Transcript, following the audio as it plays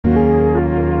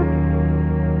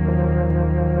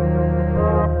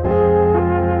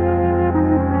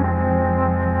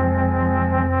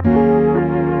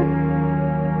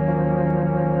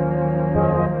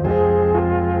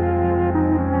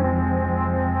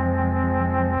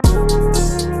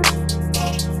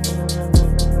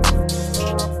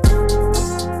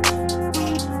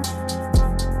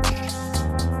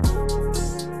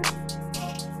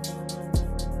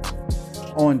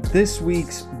This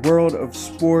week's World of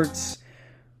Sports,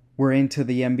 we're into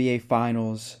the NBA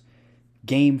Finals.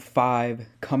 Game 5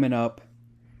 coming up.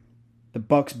 The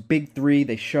Bucks' big three,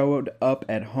 they showed up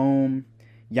at home.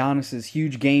 Giannis's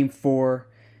huge Game 4,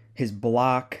 his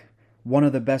block, one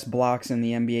of the best blocks in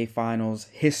the NBA Finals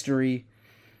history.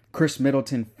 Chris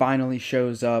Middleton finally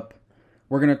shows up.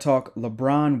 We're going to talk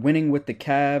LeBron winning with the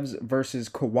Cavs versus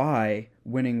Kawhi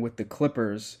winning with the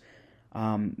Clippers.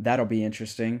 That'll be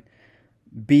interesting.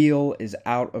 Beal is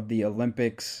out of the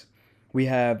Olympics. We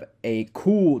have a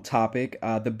cool topic,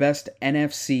 the best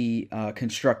NFC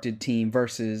constructed team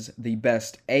versus the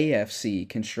best AFC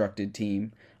constructed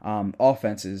team,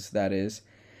 offenses, that is.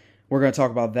 We're going to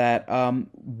talk about that.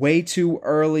 Way too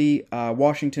early,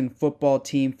 Washington football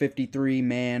team,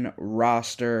 53-man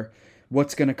roster.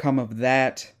 What's going to come of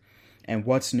that? And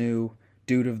what's new,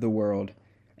 dude of the world,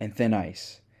 and thin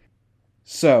ice.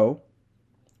 So,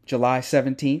 July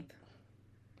 17th,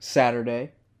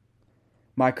 Saturday.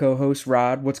 My co-host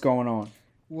Rod, what's going on?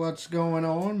 What's going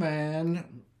on,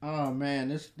 man? Oh man,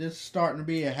 this is starting to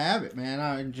be a habit, man.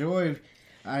 I enjoy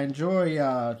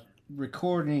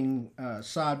recording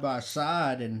side by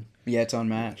side and Yeah, it's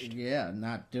unmatched. yeah,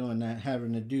 not doing that,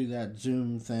 having to do that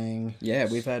Zoom thing. Yeah,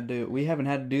 we haven't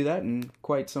had to do that in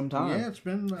quite some time. Yeah, it's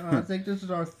been. I think this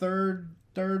is our third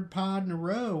pod in a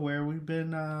row where we've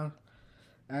been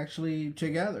actually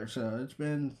together. So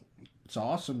it's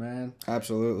awesome, man.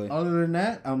 Absolutely. Other than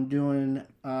that, I'm doing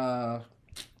I'm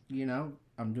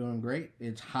doing great.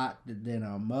 It's hot than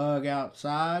a mug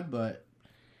outside, but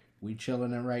we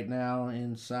chilling it right now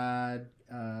inside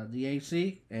the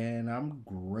AC, and I'm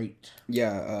great.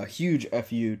 Yeah, a huge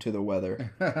FU to the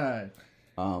weather.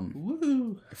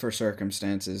 Woo! For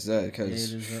circumstances,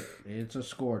 because it's a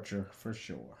scorcher for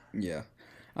sure. Yeah.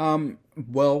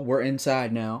 Well, we're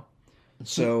inside now,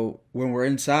 so when we're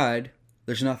inside,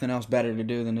 there's nothing else better to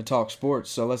do than to talk sports,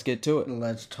 so let's get to it.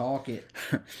 Let's talk it.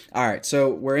 All right,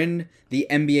 so we're in the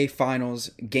NBA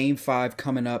Finals. Game 5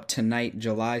 coming up tonight,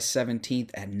 July 17th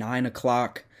at 9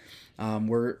 o'clock.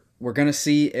 We're going to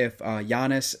see if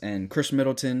Giannis and Chris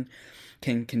Middleton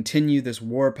can continue this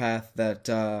warpath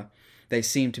that they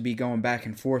seem to be going back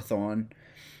and forth on.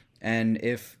 And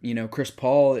if, Chris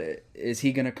Paul, is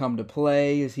he going to come to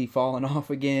play? Is he falling off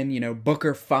again?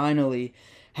 Booker finally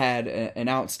had an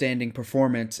outstanding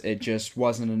performance. It just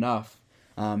wasn't enough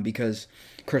because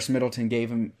Chris Middleton gave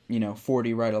him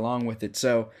 40 right along with it.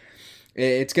 So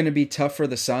it's going to be tough for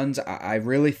the Suns. I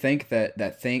really think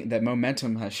that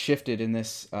momentum has shifted in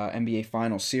this NBA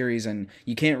Finals series, and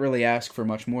you can't really ask for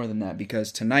much more than that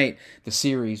because tonight the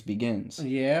series begins.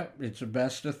 Yeah, it's a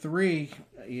best of 3,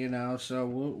 so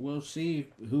we'll see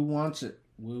who wants it.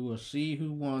 We will see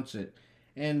who wants it.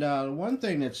 And one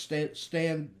thing that's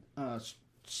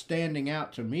standing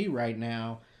out to me right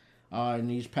now in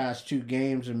these past 2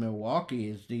 games in Milwaukee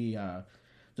is the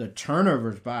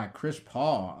turnovers by Chris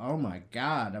Paul. Oh my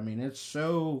God. I mean, it's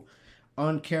so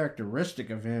uncharacteristic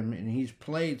of him, and he's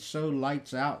played so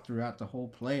lights out throughout the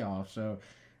whole playoff. So,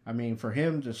 I mean, for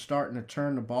him to starting to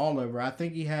turn the ball over, I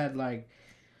think he had I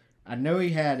know he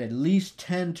had at least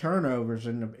 10 turnovers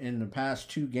in the past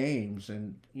 2 games,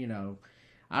 and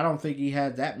I don't think he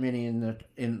had that many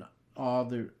in all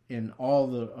the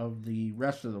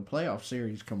rest of the playoff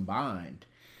series combined.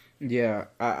 Yeah,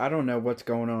 I don't know what's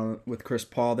going on with Chris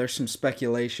Paul. There's some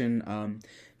speculation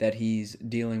that he's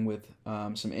dealing with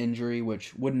some injury,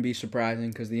 which wouldn't be surprising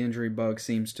because the injury bug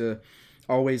seems to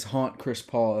always haunt Chris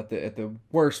Paul at the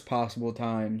worst possible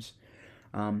times.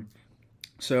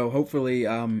 So hopefully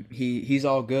he's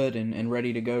all good and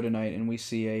ready to go tonight, and we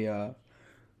see a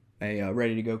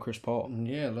ready to go Chris Paul.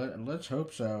 Yeah, let's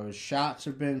hope so. His shots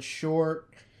have been short.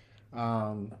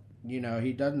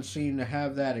 He doesn't seem to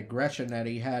have that aggression that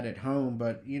he had at home,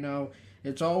 but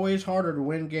it's always harder to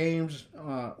win games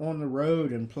on the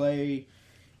road and play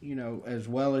as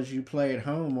well as you play at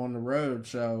home on the road.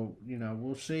 So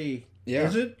we'll see. Yeah.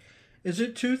 Is it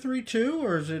 2-3-2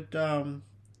 or is it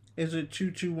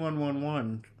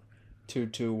 2-2-1-1-1?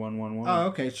 2-2-1-1-1. Oh,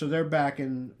 okay. So they're back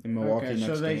in Milwaukee okay, next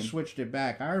so they game. switched it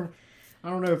back. I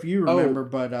don't know if you remember,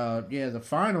 but the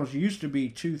finals used to be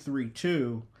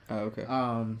 2-3-2. Oh, okay.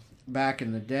 Back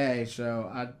in the day, so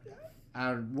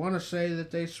I want to say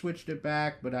that they switched it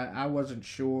back, but I wasn't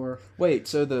sure. Wait,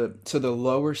 so the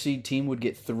lower seed team would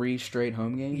get 3 straight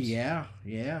home games? Yeah,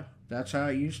 that's how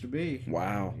it used to be.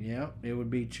 Wow. Yeah, it would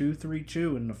be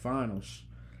 2-3-2 in the finals.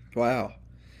 Wow.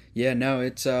 Yeah, no,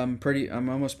 it's I'm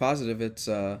almost positive it's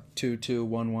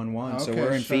 2-2-1-1-1. Okay, so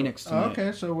we're in Phoenix tonight.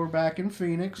 Okay, so we're back in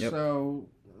Phoenix. Yep. So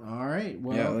All right.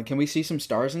 Well, Yeah, can we see some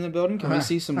stars in the building? Can we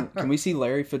see some? Can we see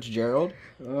Larry Fitzgerald,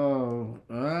 oh,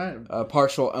 all right. a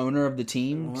partial owner of the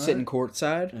team, All sitting right.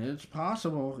 courtside? It's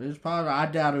possible. It's possible. I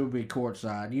doubt it would be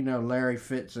courtside. You know, Larry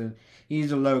Fitz, and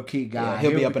he's a low key guy. Yeah,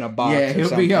 he'll be up in a box. Yeah, or he'll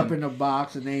something. be up in a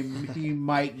box, and he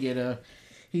might get a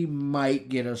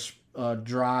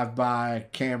drive by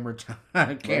camera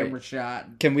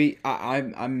shot. Can we?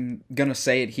 I'm gonna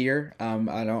say it here.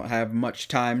 I don't have much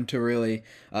time to really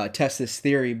test this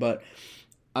theory, but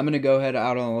I'm gonna go ahead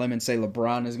out on a limb and say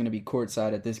LeBron is gonna be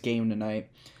courtside at this game tonight.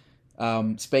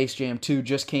 Space Jam 2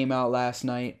 just came out last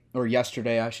night, or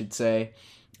yesterday, I should say.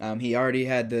 He already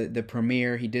had the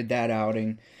premiere. He did that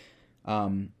outing.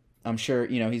 I'm sure,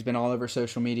 he's been all over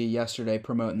social media yesterday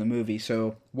promoting the movie.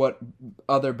 So what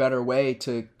other better way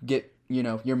to get,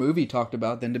 your movie talked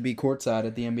about than to be courtside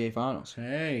at the NBA Finals?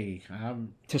 Hey,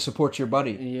 to support your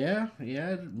buddy. Yeah,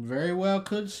 very well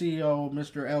could see old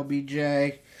Mr.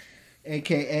 LBJ,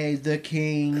 a.k.a. The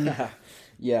King.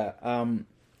 Yeah,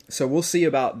 so we'll see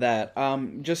about that.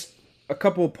 Just a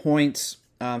couple of points.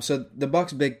 So the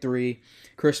Bucks' big three,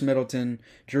 Chris Middleton,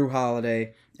 Drew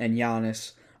Holiday, and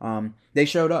Giannis, they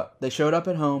showed up. They showed up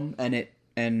at home,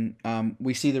 and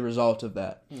we see the result of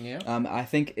that. Yeah. I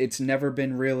think it's never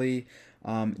been really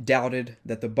doubted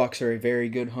that the Bucks are a very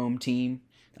good home team.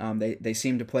 They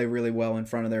seem to play really well in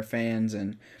front of their fans,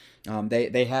 and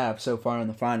they have so far in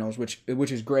the finals, which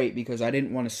is great because I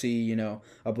didn't want to see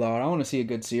a blowout. I want to see a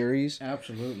good series.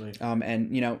 Absolutely.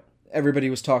 And everybody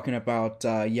was talking about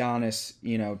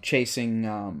Giannis,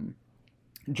 chasing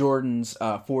Jordan's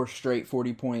 4 straight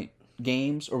 40-point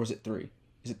games, or was it 3?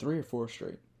 Is it 3 or 4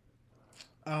 straight?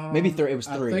 Maybe 3. It was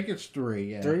 3. I think it's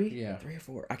 3. Yeah. 3? Yeah. 3 or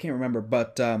 4. I can't remember.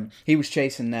 But he was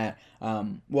chasing that.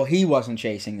 Well, he wasn't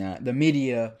chasing that. The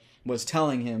media was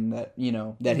telling him that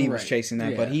that he was chasing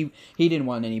that, but he didn't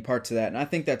want any parts of that. And I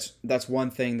think that's one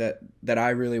thing that I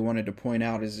really wanted to point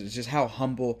out is just how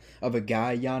humble of a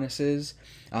guy Giannis is.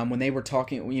 When they were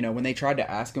talking, when they tried to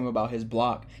ask him about his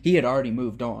block, he had already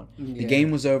moved on. Yeah. The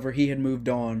game was over. He had moved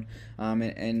on,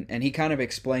 and he kind of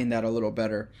explained that a little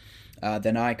better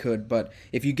than I could. But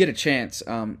if you get a chance,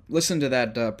 listen to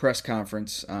that press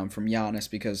conference from Giannis,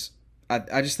 because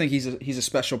I just think he's a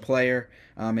special player,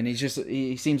 and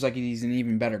he seems like he's an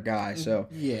even better guy. So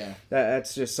yeah,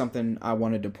 that's just something I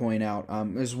wanted to point out.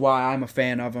 This is why I'm a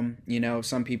fan of him.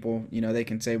 Some people they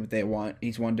can say what they want.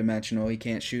 He's one dimensional. He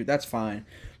can't shoot. That's fine,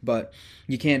 but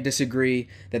you can't disagree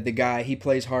that the guy, he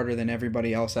plays harder than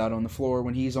everybody else out on the floor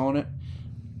when he's on it,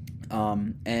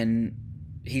 and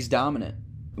he's dominant.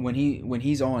 When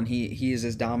he's on, he is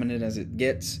as dominant as it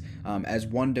gets, as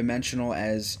one dimensional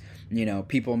as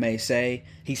people may say.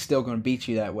 He's still going to beat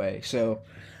you that way. So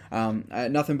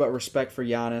nothing but respect for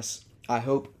Giannis. I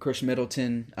hope Chris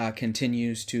Middleton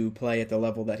continues to play at the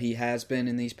level that he has been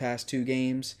in these past 2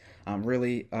 games.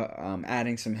 Really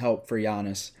adding some help for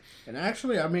Giannis. And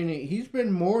actually, I mean, he's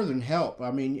been more than help.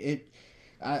 I mean,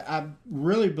 I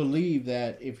really believe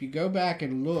that if you go back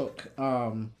and look,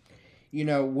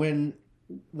 when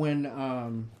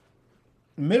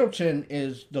Middleton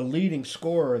is the leading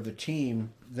scorer of the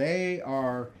team, they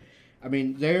are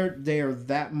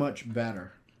that much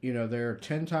better. They're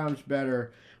 10 times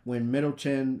better when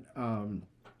Middleton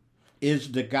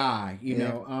is the guy.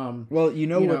 Well,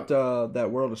 what that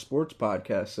World of Sports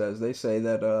podcast says. They say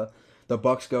that the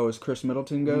Bucks go as Chris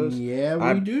Middleton goes.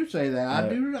 Yeah, we do say that.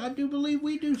 I do believe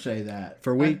we do say that.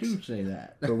 For weeks. I do say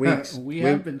that. For weeks. we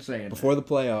have been saying before that.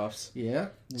 the playoffs. Yeah.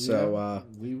 So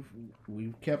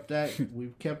we've kept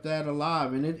that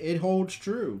alive, and it holds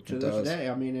true to this day.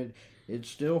 I mean, it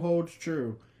still holds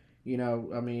true. He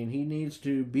needs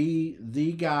to be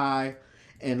the guy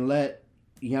and let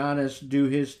Giannis do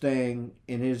his thing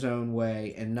in his own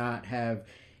way, and not have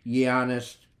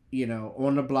Giannis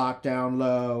on the block down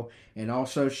low, and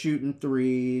also shooting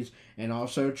threes, and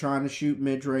also trying to shoot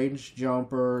mid-range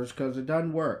jumpers, because it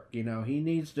doesn't work. He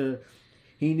needs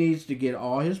to get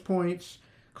all his points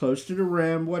close to the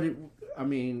rim. What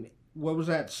was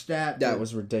that stat? That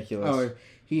was ridiculous. Oh,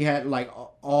 he had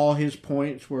all his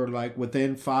points were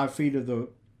within 5 feet of the.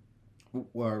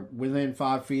 Or within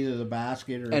 5 feet of the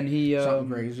basket, or and he, something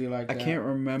crazy like that. I can't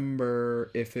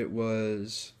remember if it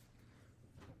was.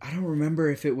 I don't remember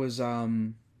if it was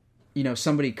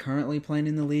somebody currently playing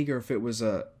in the league, or if it was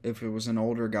an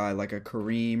older guy like a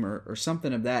Kareem or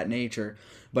something of that nature.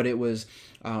 But it was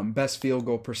best field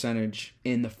goal percentage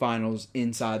in the finals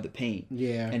inside the paint.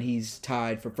 Yeah, and he's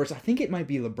tied for first. I think it might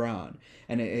be LeBron,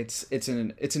 and it's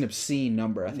an obscene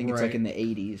number. I think it's in the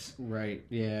 80s. Right.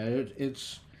 Yeah.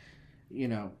 It's.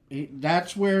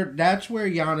 That's where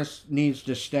Giannis needs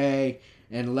to stay,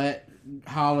 and let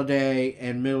Holiday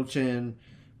and Middleton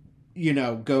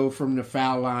go from the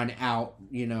foul line out,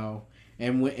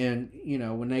 and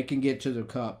when they can get to the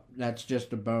cup, that's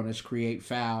just a bonus. Create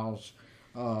fouls,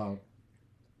 uh,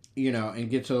 and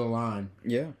get to the line.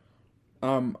 Yeah.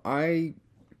 I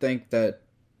think that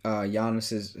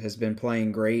Giannis has been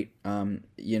playing great. I'm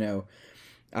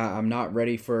not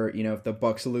ready for, if the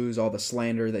Bucks lose, all the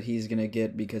slander that he's gonna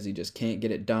get because he just can't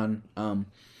get it done.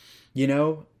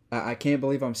 I can't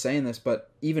believe I'm saying this,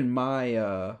 but even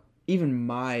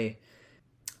my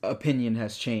opinion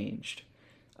has changed.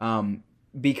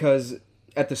 Because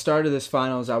at the start of this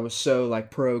finals, I was so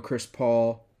pro Chris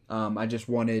Paul. I just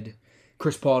wanted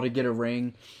Chris Paul to get a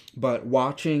ring, but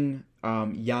watching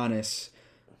Giannis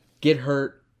get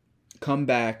hurt, come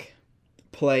back,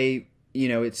 play.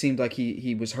 It seemed like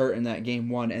he was hurt in that game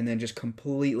 1, and then just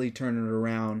completely turn it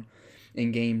around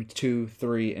in game 2,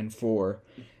 3, and 4.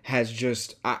 Has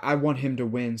just I want him to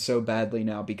win so badly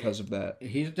now because of that.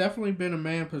 He's definitely been a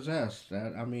man possessed.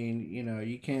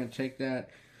 You can't take that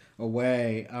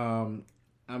away. I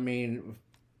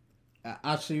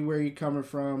see where you're coming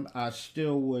from. I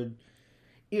still would.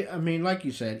 Like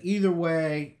you said, either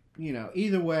way,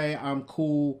 I'm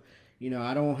cool.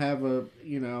 I don't have a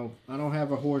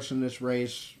horse in this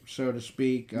race, so to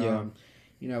speak. Yeah.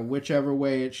 Whichever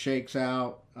way it shakes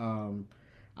out,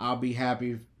 I'll be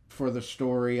happy for the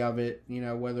story of it.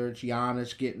 Whether it's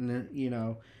Giannis getting,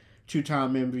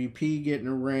 2-time MVP getting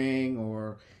a ring,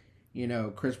 or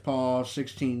Chris Paul,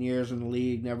 16 years in the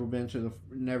league, never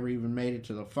even made it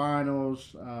to the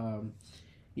finals.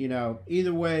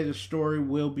 Either way, the story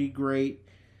will be great.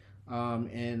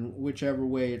 And whichever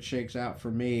way it shakes out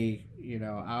for me,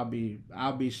 I'll be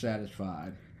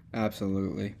satisfied.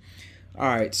 Absolutely. All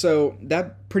right, so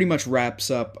that pretty much wraps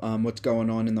up what's going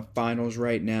on in the finals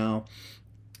right now.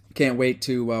 Can't wait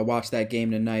to watch that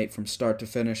game tonight from start to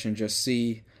finish and just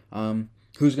see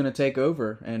who's going to take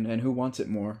over and who wants it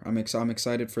more. I'm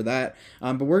excited for that.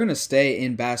 But we're going to stay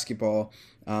in basketball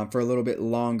for a little bit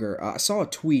longer. I saw a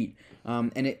tweet,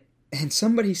 and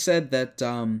somebody said that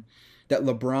that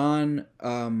LeBron,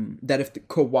 that if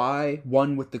Kawhi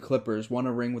won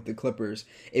a ring with the Clippers,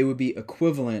 it would be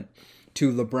equivalent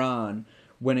to LeBron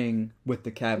winning with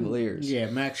the Cavaliers. Yeah,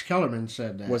 Max Kellerman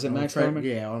said that. Was it Max Kellerman?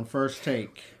 Yeah, on First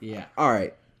Take. Yeah. All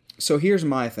right. So here's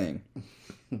my thing.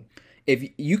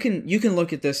 If you can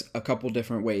look at this a couple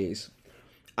different ways.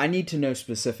 I need to know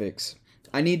specifics.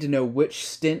 I need to know which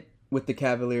stint with the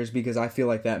Cavaliers, because I feel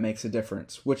like that makes a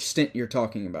difference. Which stint you're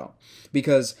talking about.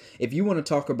 Because if you want to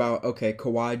talk about, okay,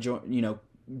 Kawhi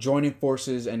joining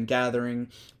forces and gathering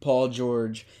Paul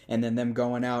George, and then them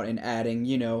going out and adding,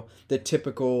 the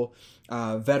typical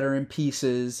veteran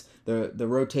pieces, the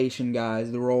rotation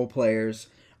guys, the role players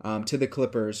to the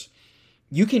Clippers.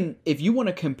 You can, if you want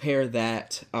to compare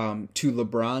that to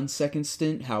LeBron's second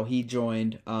stint, how he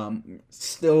joined,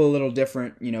 still a little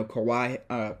different.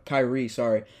 Kyrie,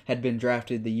 had been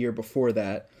drafted the year before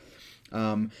that.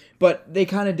 But they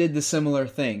kind of did the similar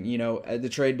thing, at the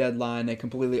trade deadline. They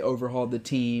completely overhauled the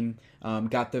team,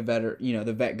 got the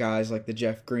vet guys like the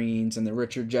Jeff Greens and the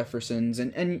Richard Jeffersons,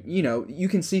 and you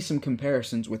can see some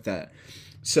comparisons with that.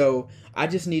 So I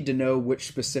just need to know which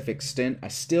specific stint. I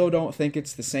still don't think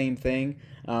it's the same thing.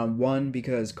 One,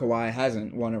 because Kawhi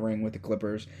hasn't won a ring with the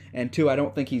Clippers, and two, I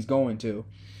don't think he's going to.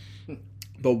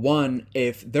 But one,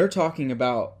 if they're talking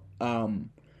about I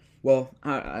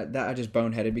just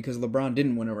boneheaded because LeBron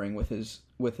didn't win a ring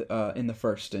in the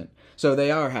first stint, so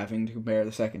they are having to compare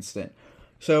the second stint.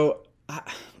 So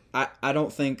I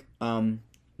don't think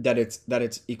that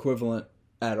it's equivalent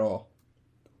at all.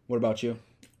 What about you?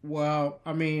 Well,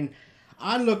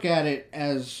 I look at it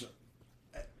as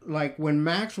like when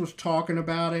Max was talking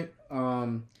about it.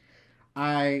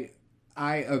 I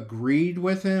agreed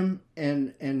with him,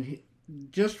 and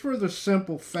just for the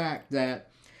simple fact that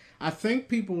I think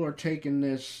people are taking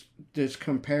this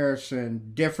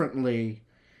comparison differently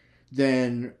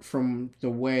than from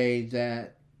the way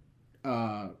that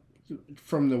it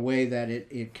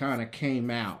kind of came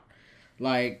out.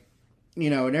 Like,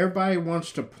 and everybody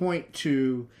wants to point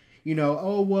to,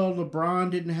 oh, well, LeBron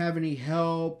didn't have any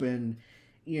help and,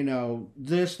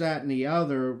 this, that, and the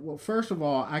other. Well, first of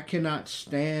all, I cannot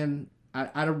stand,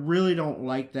 I really don't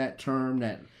like that term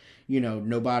that,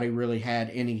 nobody really had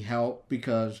any help,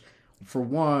 because for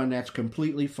one, that's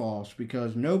completely false,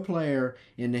 because no player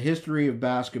in the history of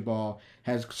basketball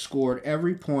has scored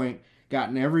every point,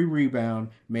 gotten every rebound,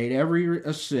 made every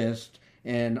assist,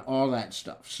 and all that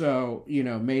stuff. So,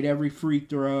 made every free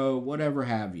throw, whatever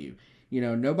have you.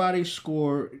 Nobody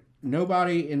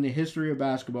in the history of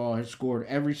basketball has scored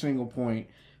every single point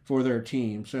for their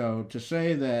team. So to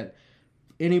say that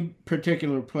any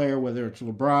particular player, whether it's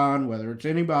LeBron, whether it's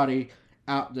anybody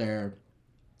out there,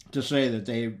 to say that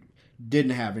they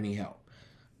didn't have any help.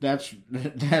 That's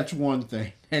one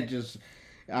thing. That just,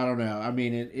 I don't know. I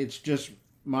mean, it's just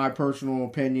my personal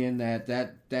opinion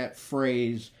that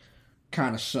phrase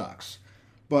kind of sucks.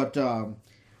 But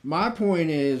my point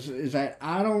is that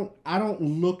I don't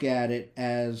look at it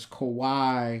as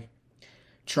Kawhi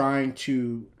trying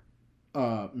to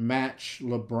match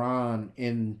LeBron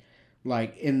in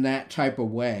that type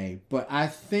of way. But I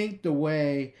think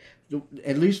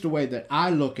at least the way that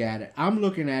I look at it, I'm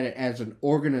looking at it as an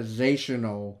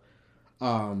organizational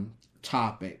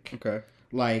topic. Okay.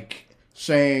 Like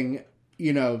saying,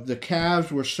 the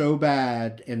Cavs were so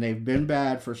bad and they've been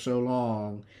bad for so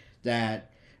long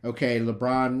that, okay,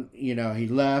 LeBron, he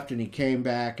left and he came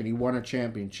back and he won a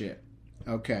championship.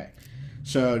 Okay.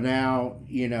 So now,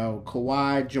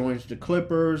 Kawhi joins the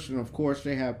Clippers, and of course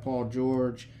they have Paul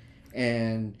George,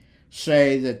 and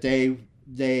say that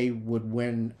they would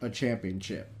win a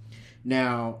championship.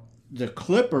 Now, the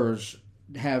Clippers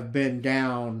have been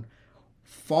down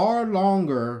far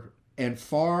longer and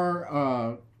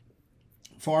far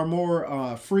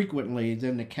more frequently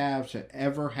than the Cavs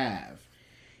ever have.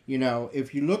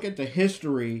 If you look at the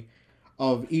history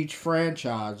of each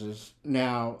franchises,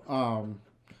 now,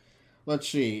 let's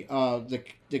see,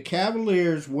 the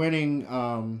Cavaliers winning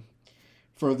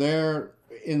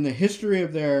in the history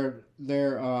of their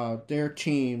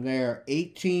team, they're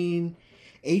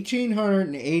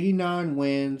 1,889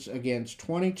 wins against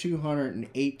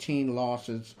 2,218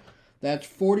 losses. That's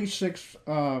 46.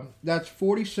 That's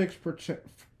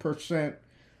 46%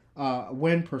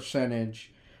 win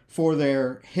percentage for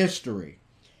their history.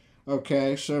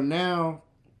 Okay, so now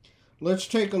let's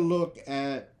take a look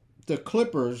at the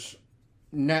Clippers'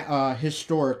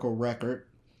 historical record.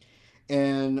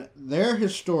 And their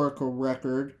historical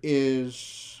record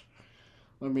is,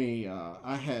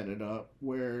 I had it up.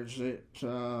 Where is it?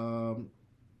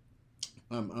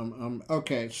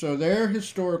 Okay, so their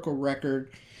historical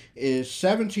record is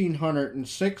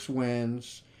 1,706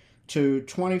 wins to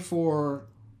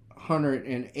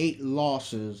 2,408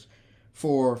 losses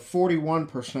for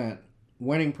 41%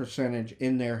 winning percentage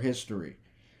in their history.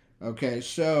 Okay,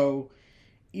 so,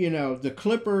 the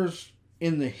Clippers,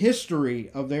 in the history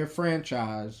of their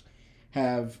franchise,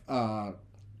 have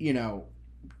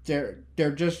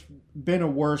they're just been a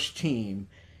worse team.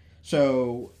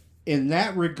 So in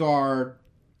that regard,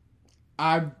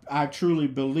 I truly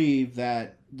believe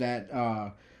that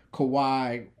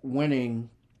Kawhi winning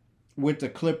with the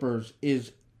Clippers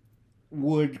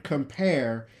would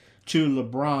compare to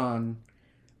LeBron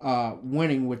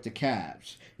winning with the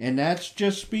Cavs, and that's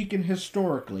just speaking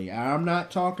historically. I'm not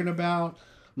talking about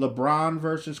LeBron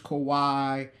versus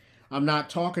Kawhi. I'm not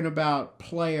talking about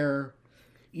player,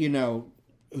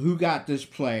 who got this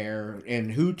player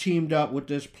and who teamed up with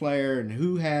this player and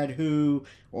who had who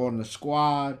on the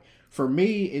squad. For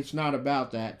me, it's not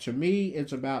about that. To me,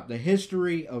 it's about the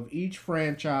history of each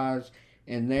franchise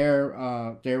and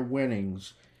their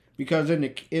winnings. Because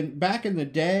back in the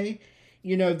day,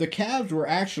 the Cavs were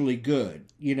actually good.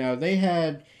 They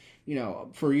had,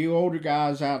 for you older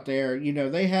guys out there,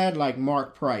 they had like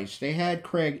Mark Price, they had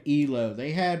Craig Elo,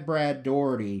 they had Brad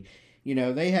Daugherty,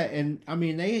 they had, and I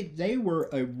mean they were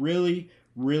a really,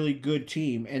 really good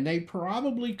team, and they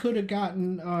probably could have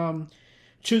gotten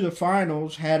to the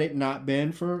finals had it not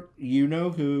been for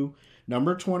who,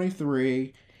 number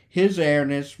 23, His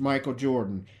Airness, Michael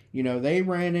Jordan. They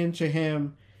ran into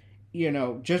him.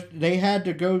 They had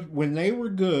to go, when they were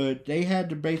good, they had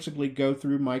to basically go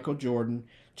through Michael Jordan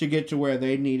to get to where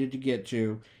they needed to get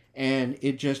to, and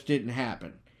it just didn't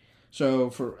happen. So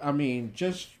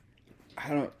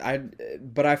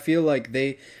but I feel like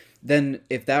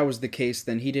if that was the case,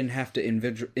 then he didn't have to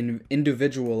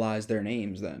individualize their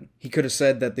names. Then he could have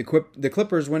said that the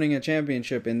Clippers winning a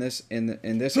championship in this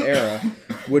era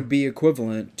would be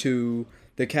equivalent to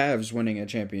the Cavs winning a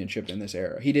championship in this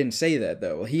era. He didn't say that,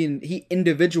 though. He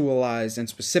individualized and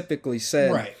specifically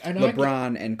said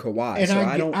LeBron and Kawhi. And so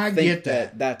I don't think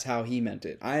that's how he meant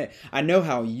it. I know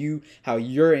how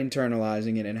you're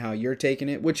internalizing it and how you're taking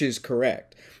it, which is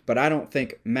correct. But I don't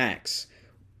think Max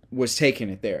was taking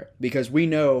it there, because we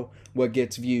know what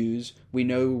gets views, we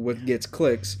know what gets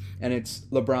clicks, and it's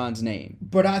LeBron's name.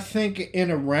 But I think in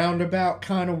a roundabout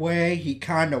kind of way, he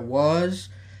kind of was.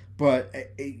 But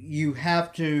you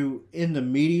have to, in the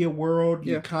media world,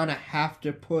 you kind of have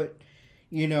to put,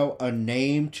 a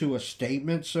name to a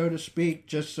statement, so to speak.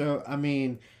 Just so,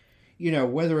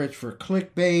 whether it's for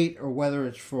clickbait or whether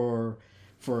it's for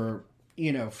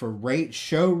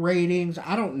show ratings,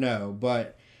 I don't know.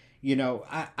 But,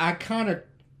 I kind of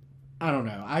I don't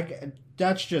know.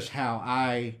 That's just how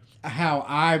I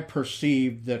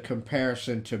perceive the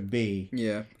comparison to be.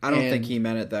 Yeah, I don't think he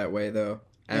meant it that way though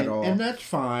at all. And that's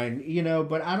fine,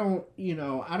 but I don't.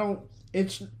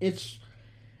 It's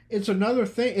another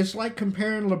thing. It's like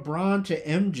comparing LeBron to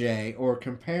MJ or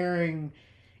comparing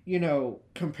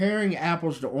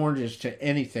apples to oranges to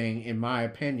anything, in my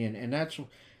opinion. And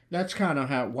that's kind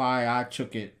of why I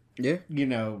took it, yeah,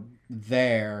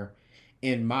 there,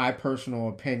 in my personal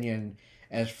opinion,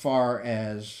 as far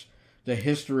as the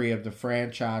history of the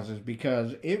franchises,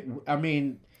 because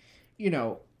the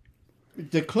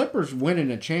Clippers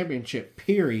winning a championship,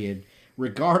 period,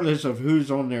 regardless of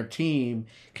who's on their team,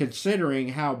 considering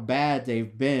how bad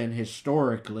they've been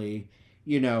historically,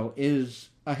 is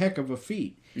a heck of a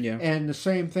feat. Yeah. And the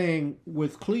same thing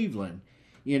with Cleveland,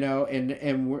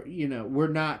 and we're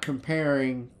not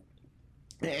comparing.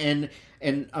 And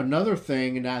another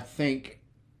thing, and I think,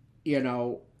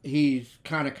 he's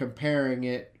kind of comparing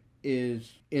it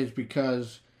is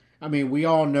because, we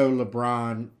all know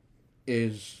LeBron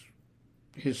is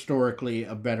historically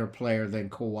a better player than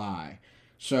Kawhi.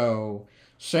 So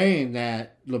saying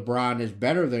that LeBron is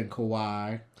better than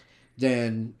Kawhi,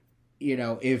 then,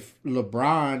 if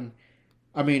Kawhi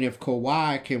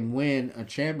can win a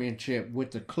championship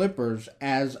with the Clippers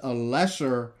as a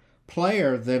lesser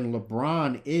player than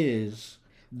LeBron is,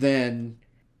 then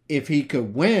if he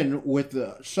could win with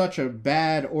such a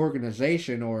bad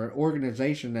organization, or an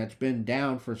organization that's been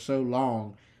down for so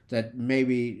long, that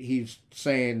maybe he's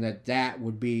saying that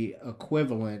would be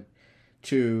equivalent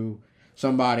to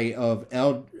somebody of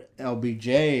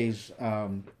LBJ's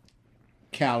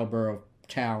caliber of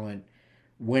talent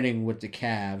winning with the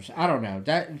Cavs. I don't know.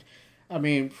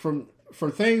 For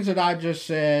things that I just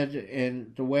said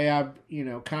and the way I,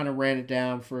 kind of ran it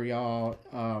down for y'all,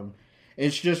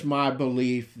 it's just my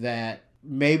belief that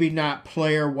maybe not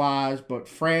player-wise, but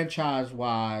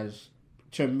franchise-wise,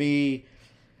 to me,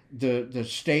 the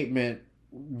statement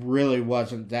really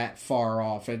wasn't that far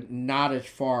off, and not as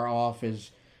far off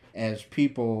as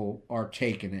people are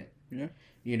taking it. Yeah.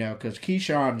 Because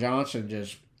Keyshawn Johnson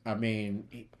just,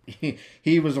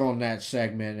 he was on that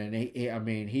segment, and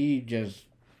he just,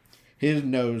 his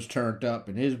nose turned up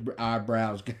and his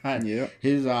eyebrows got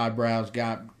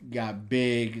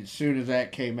big as soon as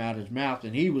that came out his mouth,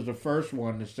 and he was the first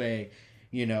one to say,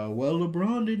 well,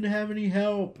 LeBron didn't have any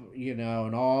help,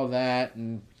 and all that.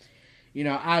 And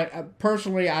I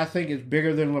personally, I think it's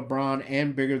bigger than LeBron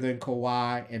and bigger than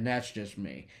Kawhi, and that's just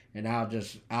me. And I'll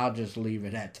just leave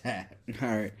it at that. All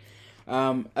right.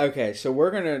 Okay, so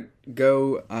we're going to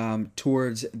go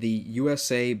towards the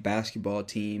USA basketball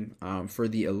team for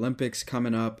the Olympics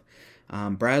coming up.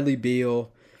 Bradley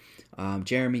Beal,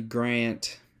 Jeremy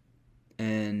Grant,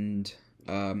 and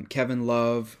Kevin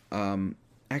Love.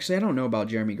 Actually, I don't know about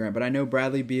Jeremy Grant, but I know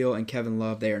Bradley Beal and Kevin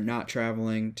Love, they are not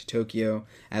traveling to Tokyo,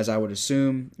 as I would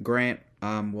assume. Grant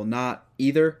will not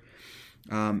either.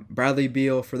 Bradley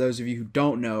Beal, for those of you who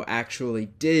don't know, actually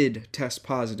did test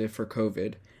positive for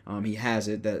COVID. He has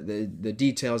it. The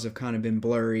details have kind of been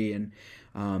blurry, and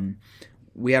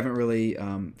we haven't really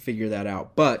figured that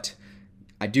out. But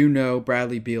I do know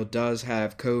Bradley Beal does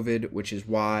have COVID, which is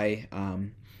why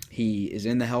he is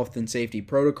in the health and safety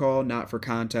protocol, not for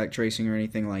contact tracing or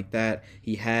anything like that.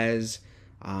 He has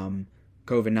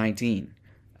COVID-19.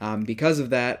 Because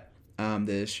of that, I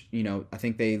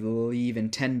think they leave in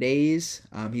 10 days.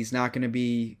 He's not going to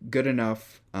be good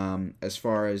enough as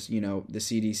far as, the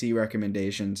CDC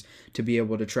recommendations to be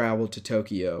able to travel to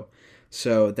Tokyo.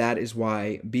 So that is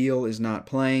why Beal is not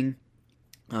playing.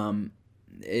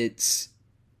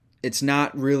 It's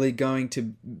not really going to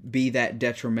be that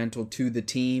detrimental to the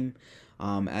team,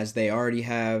 as they already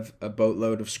have a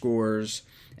boatload of scorers,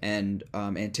 and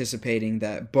anticipating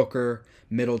that Booker,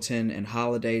 Middleton, and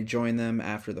Holiday join them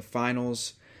after the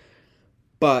finals.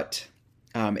 But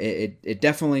it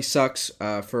definitely sucks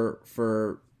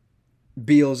for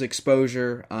Beal's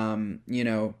exposure.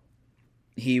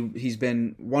 He's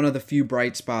been one of the few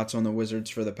bright spots on the Wizards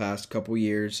for the past couple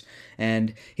years,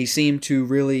 and he seemed to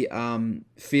really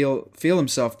feel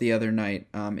himself the other night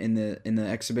in the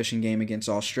exhibition game against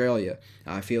Australia.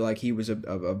 I feel like he was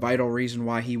a vital reason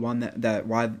why he won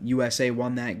why USA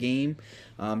won that game.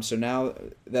 So now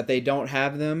that they don't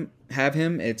have him,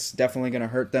 it's definitely going to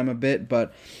hurt them a bit,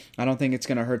 but I don't think it's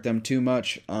going to hurt them too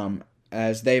much,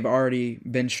 as they've already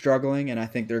been struggling, and I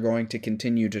think they're going to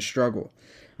continue to struggle.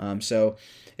 So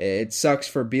it sucks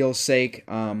for Beal's sake.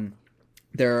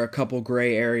 There are a couple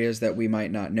gray areas that we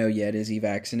might not know yet. Is he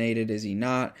vaccinated? Is he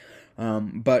not?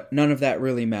 But none of that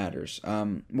really matters.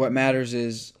 What matters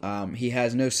is he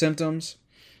has no symptoms.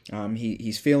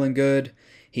 He's feeling good.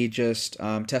 He just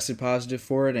tested positive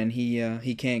for it, and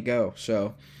he can't go.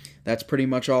 So that's pretty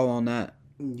much all on that.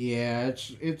 Yeah,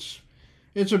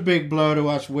 it's a big blow to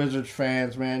us Wizards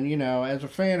fans, man. As a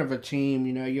fan of a team,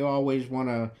 you always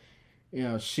want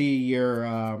to see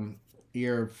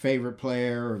your favorite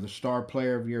player or the star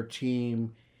player of your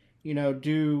team,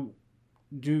 do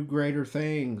greater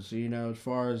things. As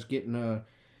far as getting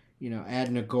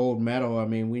adding a gold medal. I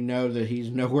mean, we know that he's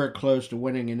nowhere close to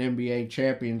winning an NBA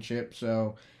championship.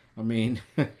 So, I mean,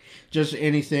 just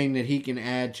anything that he can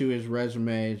add to his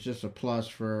resume is just a plus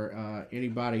for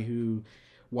anybody who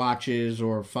watches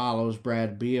or follows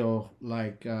Brad Beal,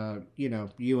 like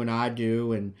you and I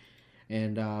do,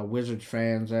 and Wizards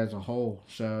fans as a whole.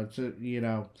 So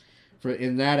for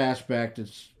in that aspect,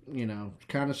 it's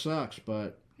kind of sucks,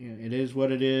 but it is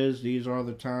what it is. These are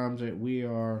the times that we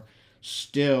are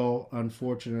still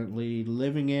unfortunately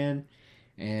living in,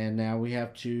 and now we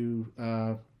have to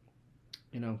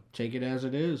take it as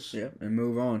it is. Yeah, and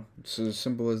move on. It's as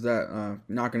simple as that.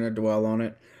 Not going to dwell on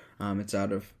it. It's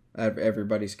out of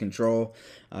everybody's control.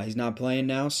 He's not playing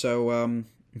now, so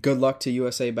good luck to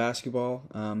USA Basketball,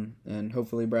 and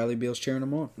hopefully Bradley Beal's cheering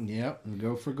them on. Yep, and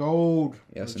go for gold.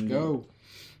 Yes, Let's go.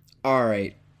 All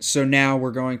right, so now we're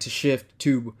going to shift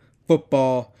to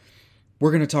football.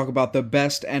 We're going to talk about the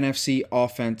best NFC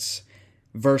offense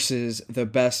versus the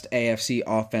best AFC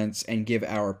offense and give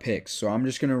our picks. So I'm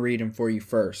just going to read them for you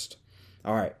first.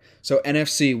 All right. So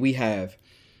NFC, we have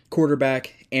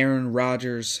quarterback Aaron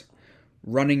Rodgers,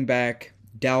 running back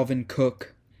Dalvin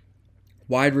Cook,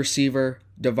 wide receiver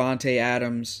Davante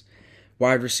Adams,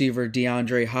 wide receiver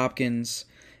DeAndre Hopkins,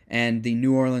 and the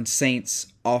New Orleans Saints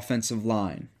offensive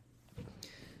line.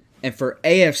 And for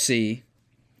AFC,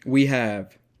 we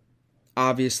have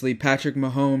obviously Patrick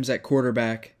Mahomes at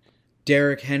quarterback,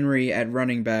 Derrick Henry at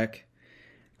running back,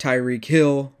 Tyreek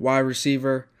Hill, wide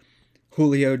receiver,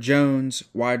 Julio Jones,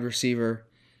 wide receiver,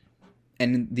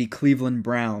 and the Cleveland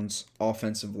Browns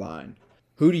offensive line.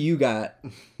 Who do you got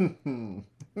in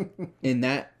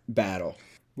that battle?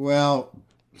 Well,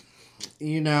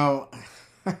 this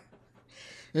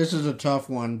is a tough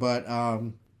one, but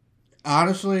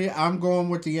honestly, I'm going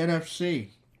with the NFC.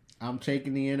 I'm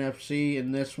taking the NFC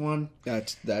in this one.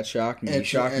 That shocked me. You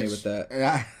shocked me with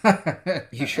that.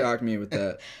 You shocked me with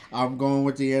that. I'm going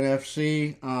with the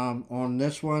NFC on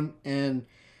this one, and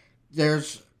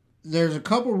there's a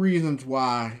couple reasons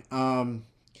why.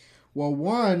 Well,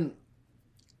 one,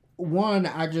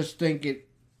 I just think it.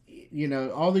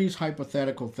 All these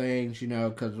hypothetical things.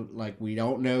 Because like we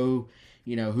don't know.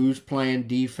 Who's playing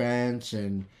defense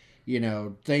and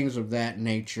things of that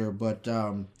nature, but.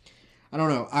 I don't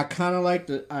know. I kind of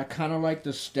like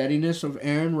the steadiness of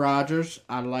Aaron Rodgers.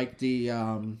 I like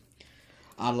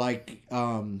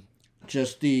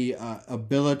just the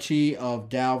ability of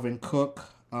Dalvin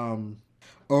Cook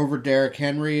over Derrick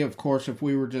Henry. Of course, if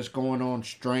we were just going on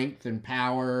strength and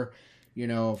power,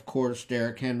 of course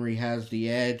Derrick Henry has the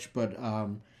edge. But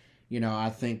I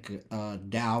think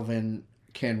Dalvin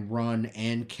can run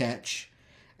and catch.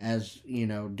 As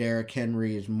Derrick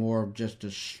Henry is more of just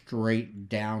a straight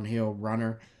downhill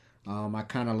runner. I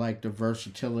kind of like the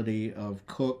versatility of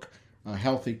Cook, a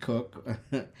healthy Cook.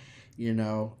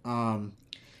 Davante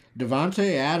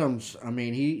Adams. I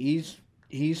mean, he's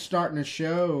starting to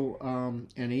show,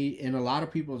 and he in a lot of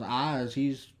people's eyes,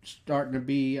 he's starting to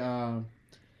be,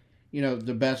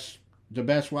 the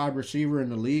best wide receiver in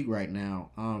the league right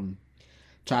now.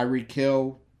 Tyreek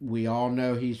Hill. We all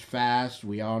know he's fast.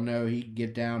 We all know he can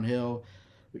get downhill,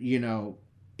 in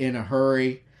a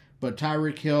hurry. But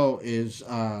Tyreek Hill is,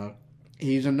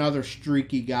 he's another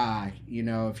streaky guy.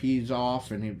 If he's off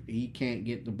and if he can't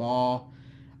get the ball,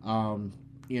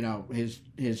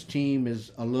 his team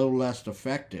is a little less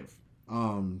effective.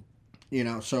 So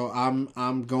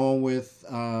I'm going with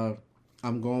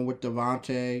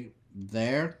Davante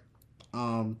there.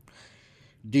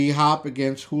 D-Hop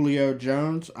against Julio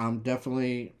Jones. I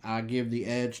give the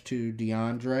edge to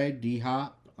DeAndre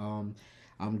D-Hop. I'm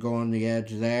going the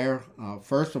edge there.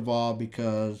 First of all,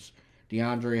 because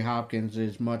DeAndre Hopkins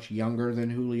is much younger than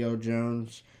Julio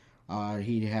Jones.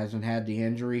 He hasn't had the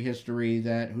injury history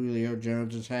that Julio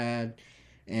Jones has had.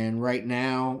 And right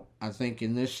now, I think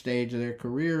in this stage of their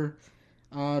career,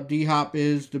 D-Hop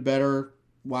is the better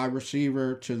wide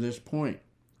receiver to this point.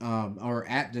 Or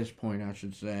at this point, I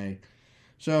should say.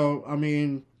 So, I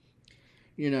mean,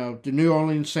 the New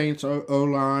Orleans Saints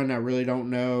O-line, I really don't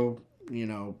know.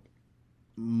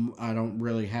 I don't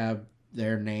really have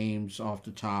their names off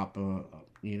the top,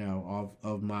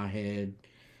 of my head.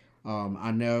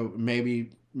 I know maybe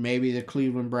the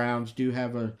Cleveland Browns do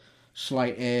have a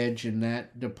slight edge in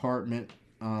that department.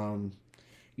 Chubb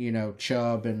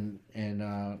and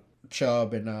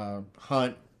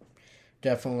Hunt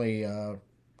definitely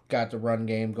got the run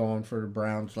game going for the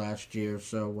Browns last year.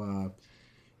 So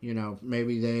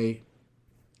maybe they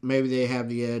have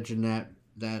the edge in that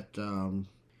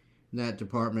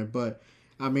department. But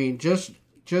I mean, just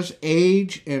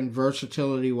age and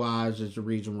versatility wise is the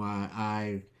reason why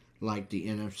I like the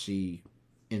NFC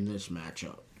in this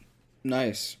matchup.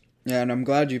 Nice. Yeah, and I'm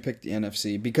glad you picked the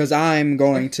NFC because I'm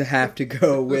going to have to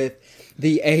go with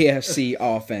the AFC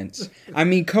offense. I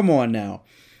mean, come on now.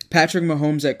 Patrick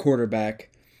Mahomes at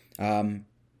quarterback,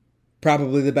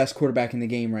 probably the best quarterback in the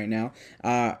game right now.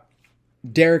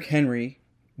 Derrick Henry,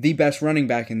 the best running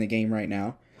back in the game right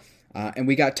now. And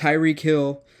we got Tyreek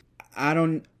Hill. I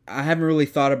haven't really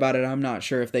thought about it. I'm not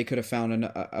sure if they could have found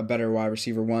a better wide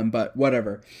receiver one, but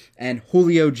whatever. And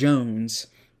Julio Jones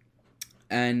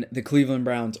and the Cleveland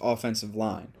Browns offensive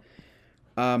line.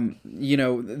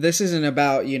 This isn't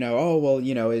about,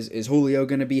 is Julio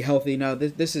going to be healthy? No,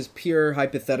 this is pure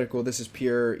hypothetical. This is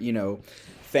pure,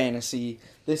 fantasy.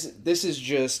 This is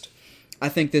just, I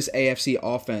think this AFC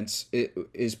offense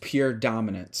is pure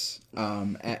dominance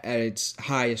at its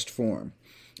highest form.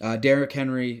 Derrick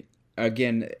Henry,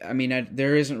 again, I mean,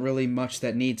 there isn't really much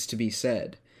that needs to be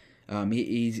said.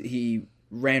 He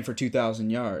ran for 2,000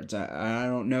 yards. I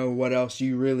don't know what else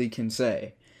you really can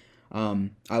say. I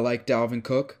like Dalvin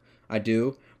Cook. I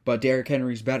do. But Derrick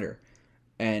Henry's better.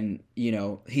 And,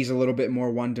 he's a little bit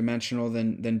more one-dimensional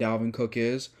than Dalvin Cook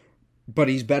is. But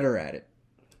he's better at it.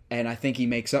 And I think he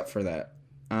makes up for that.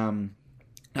 I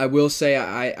will say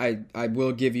I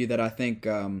will give you that I think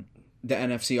the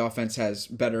NFC offense has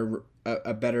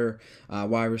a better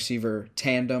wide receiver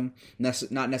tandem.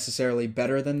 Not necessarily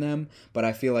better than them, but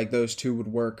I feel like those two would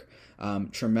work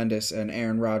tremendous. And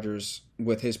Aaron Rodgers,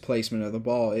 with his placement of the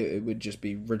ball, it would just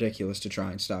be ridiculous to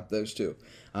try and stop those two.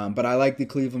 But I like the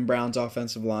Cleveland Browns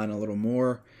offensive line a little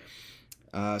more.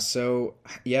 So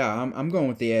yeah, I'm going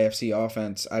with the AFC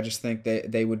offense. I just think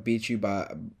they would beat you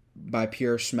by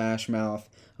pure smash mouth,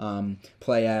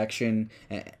 play action,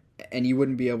 and you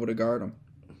wouldn't be able to guard them.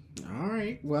 All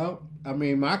right. Well, I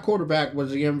mean, my quarterback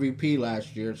was the MVP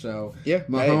last year, so yeah,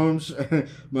 Mahomes, hey.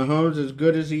 Mahomes, as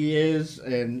good as he is,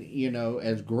 and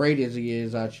as great as he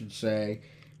is, I should say,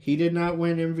 he did not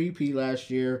win MVP last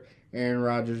year. Aaron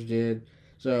Rodgers did.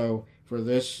 So for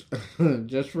this,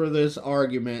 just for this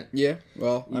argument, yeah.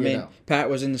 Well, I mean, Pat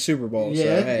was in the Super Bowl, so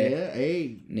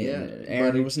hey,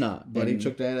 Aaron was not, but he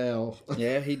took that L.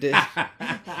 Yeah, he did.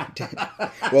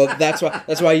 Well, that's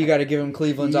why you got to give him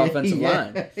Cleveland's offensive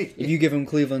line. If you give him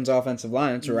Cleveland's offensive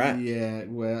line, it's a wrap. Yeah,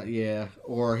 well, yeah,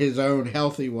 or his own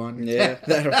healthy one. Yeah,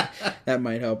 that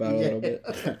might help out a little bit.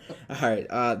 All right,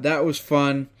 that was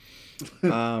fun.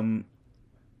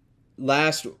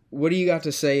 Last, what do you got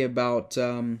to say about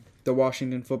the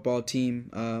Washington football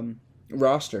team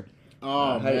roster?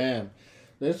 Oh man,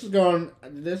 this is going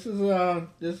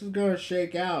to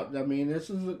shake out. I mean, this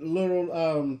is a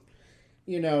little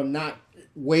not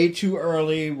way too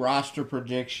early roster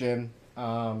prediction.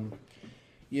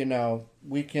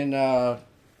 We can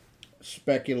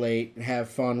speculate and have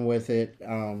fun with it.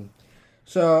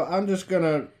 So I'm just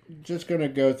gonna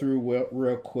go through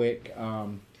real quick.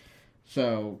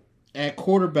 So at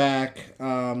quarterback,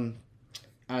 I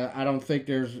don't think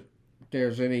there's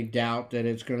any doubt that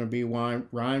it's going to be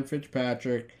Ryan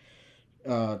Fitzpatrick,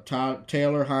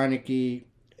 Taylor Heineke,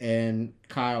 and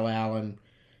Kyle Allen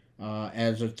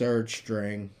as a third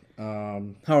string.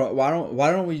 Hold on,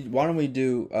 why don't we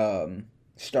do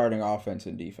starting offense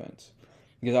and defense?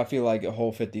 Because I feel like a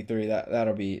whole 53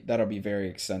 that'll be very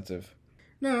extensive.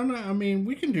 No, I mean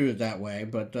we can do it that way,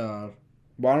 but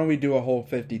why don't we do a whole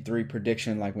 53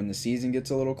 prediction like when the season gets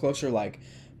a little closer, like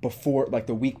before, like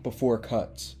the week before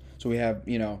cuts, so we have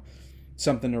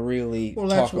something to really. Well,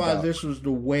 that's why this was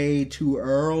the way too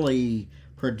early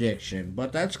prediction,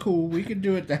 but that's cool. We can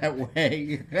do it that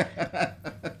way.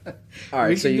 All right,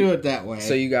 we can do it that way.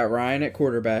 So you got Ryan at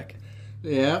quarterback.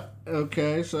 Yeah.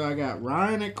 Okay. So I got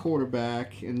Ryan at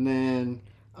quarterback, and then,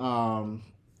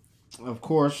 of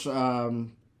course,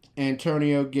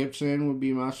 Antonio Gibson would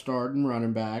be my starting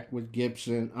running back with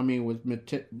McKissick.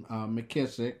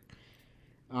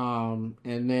 And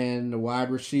then the wide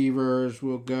receivers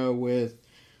will go with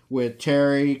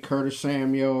Terry, Curtis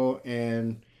Samuel,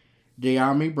 and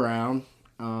De'Ami Brown.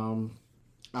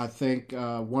 I think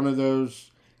one of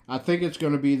those. I think it's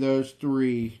going to be those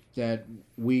three that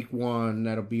week one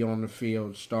that'll be on the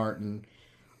field starting.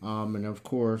 And of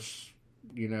course,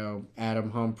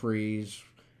 Adam Humphries,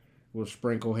 we'll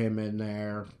sprinkle him in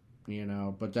there.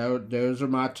 But those are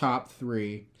my top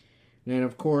three. Then,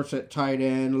 of course, at tight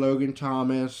end, Logan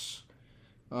Thomas,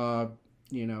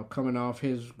 Coming off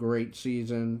his great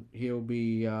season, he'll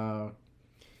be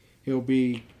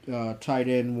tight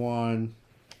end one,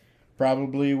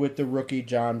 probably with the rookie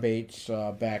John Bates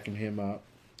backing him up,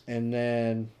 and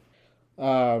then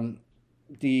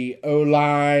the O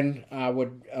line I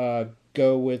would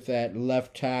go with at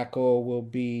left tackle will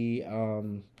be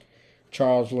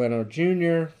Charles Leno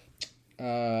Jr.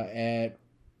 At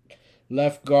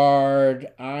left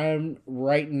guard, I'm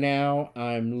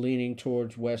leaning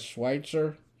towards Wes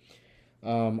Schweitzer,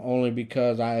 only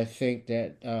because I think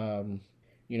that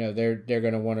they're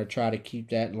going to want to try to keep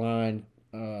that line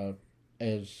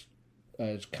as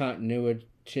continuous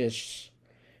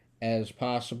as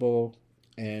possible.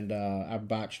 And I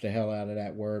botched the hell out of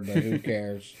that word, but who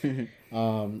cares?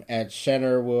 At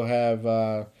center, we'll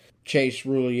have Chase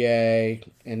Roulier.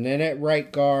 And then at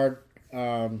right guard,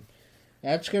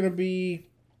 that's going to be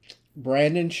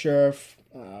Brandon Scherf.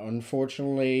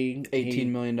 Unfortunately, $18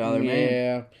 million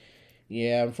man.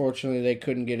 Yeah, unfortunately, they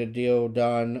couldn't get a deal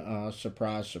done.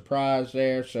 Surprise, surprise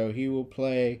there. So he will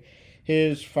play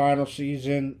his final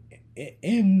season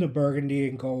in the burgundy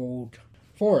and gold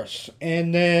for us.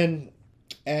 And then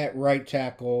at right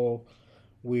tackle,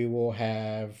 we will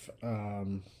have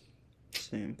Sam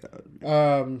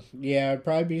Cosmi. It'd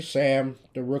probably be Sam,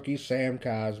 the rookie Sam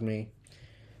Cosmi.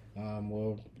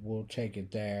 We'll take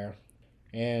it there,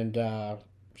 and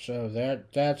so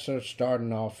that's a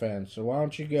starting offense. So why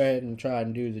don't you go ahead and try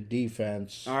and do the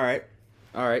defense? All right.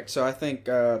 So I think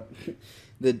the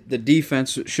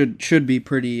defense should be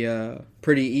pretty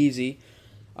easy.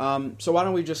 So why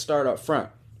don't we just start up front?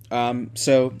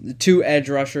 So the two edge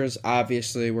rushers,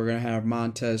 obviously, we're going to have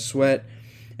Montez Sweat,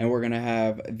 and we're going to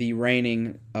have the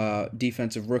reigning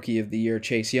defensive rookie of the year,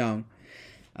 Chase Young.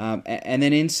 And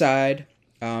then inside,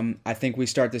 I think we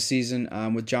start the season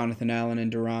with Jonathan Allen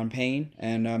and Daron Payne,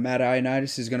 and Matt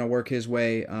Ioannidis is going to work his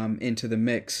way into the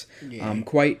mix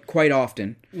quite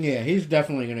often. Yeah, he's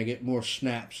definitely going to get more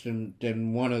snaps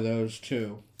than one of those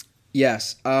two.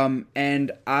 Yes,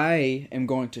 and I am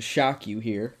going to shock you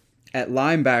here. At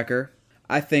linebacker,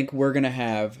 I think we're going to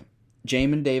have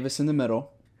Jamin Davis in the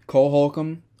middle, Cole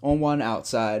Holcomb on one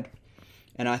outside,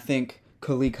 and I think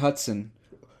Khaleke Hudson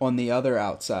on the other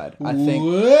outside. I think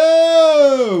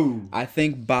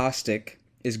Bostic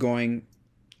is going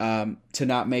to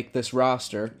not make this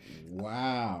roster.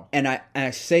 Wow. And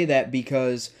I say that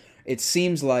because it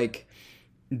seems like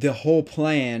the whole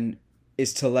plan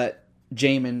is to let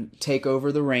Jamin take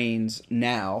over the reins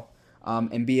now.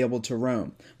 And be able to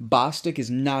roam. Bostic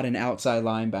is not an outside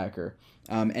linebacker,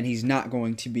 and he's not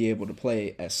going to be able to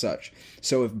play as such.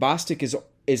 So if Bostic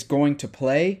is going to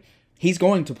play, he's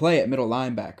going to play at middle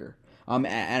linebacker. And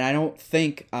I don't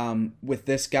think with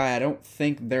this guy, I don't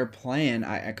think their plan,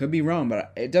 I could be wrong,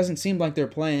 but it doesn't seem like their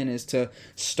plan is to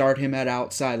start him at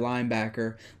outside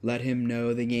linebacker, let him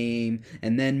know the game,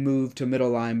 and then move to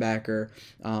middle linebacker.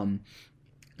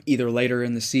 Either later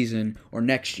in the season or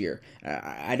next year.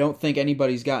 I don't think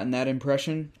anybody's gotten that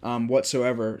impression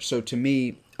whatsoever. So to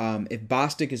me, if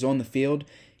Bostic is on the field,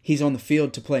 he's on the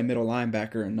field to play middle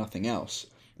linebacker and nothing else.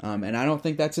 And I don't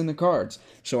think that's in the cards.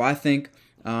 So I think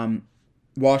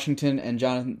Washington and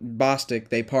Jonathan Bostic,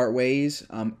 they part ways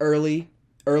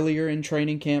earlier in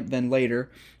training camp than later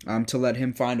to let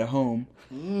him find a home.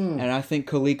 And I think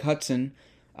Khaleke Hudson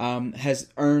has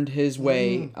earned his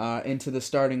way into the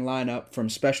starting lineup from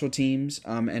special teams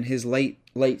and his late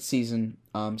season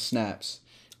snaps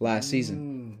last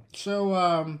season.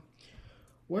 So,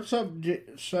 what's up?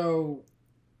 So,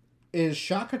 is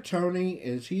Shaka Toney?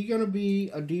 Is he going to be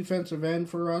a defensive end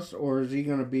for us, or is he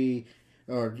going to be,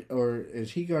 or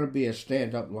is he going to be a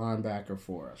stand-up linebacker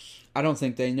for us? I don't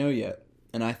think they know yet.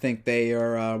 And I think they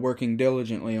are working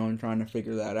diligently on trying to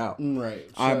figure that out. Right.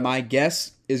 So, my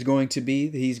guess is going to be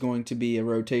that he's going to be a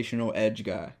rotational edge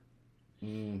guy.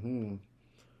 Mm-hmm.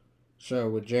 So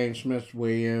with James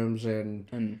Smith-Williams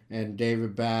and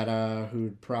David Bata,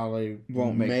 who probably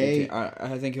won't make the team.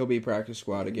 I think he'll be practice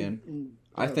squad again.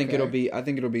 I think it'll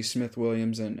be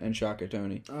Smith-Williams and Shaka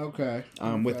Toney. Okay.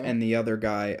 And the other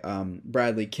guy,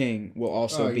 Bradley King, will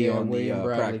also be on the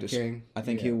practice. King. I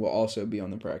think he will also be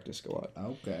on the practice squad.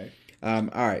 Okay. All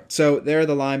right. So there are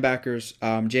the linebackers.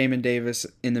 Jamin Davis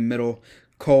in the middle,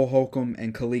 Cole Holcomb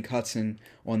and Khaleke Hudson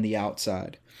on the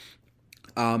outside.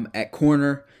 At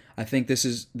corner, I think this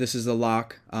is the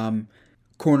lock.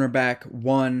 Cornerback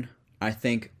 1, I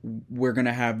think we're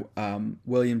gonna have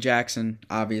William Jackson,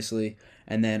 obviously.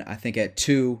 And then I think at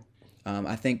 2,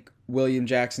 I think William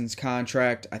Jackson's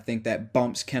contract, I think that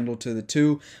bumps Kendall to the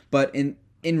 2. But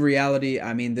in reality,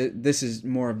 I mean, this is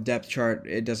more of depth chart.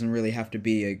 It doesn't really have to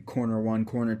be a corner one,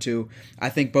 corner two. I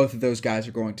think both of those guys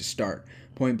are going to start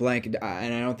point blank, and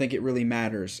I don't think it really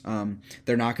matters.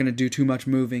 They're not going to do too much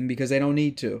moving because they don't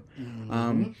need to.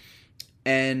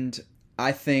 And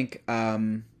I think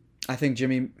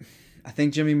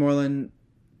Jimmy Moreland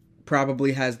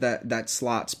probably has that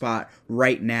slot spot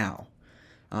right now.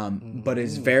 But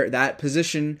that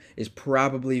position is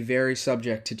probably very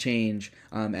subject to change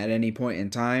at any point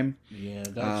in time.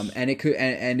 Yeah, and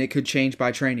it could change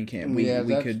by training camp.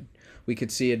 We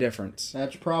could see a difference.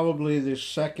 That's probably the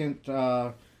second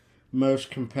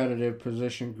most competitive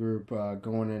position group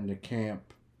going into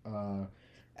camp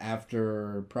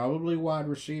after probably wide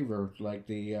receiver. Like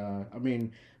the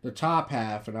top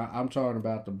half, and I'm talking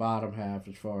about the bottom half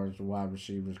as far as the wide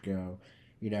receivers go.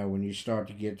 You know, when you start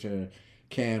to get to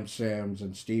Cam Sims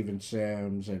and Steven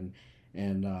Sims and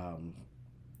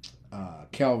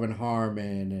Kelvin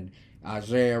Harmon and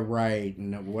Isaiah Wright,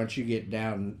 and once you get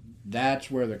down,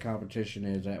 that's where the competition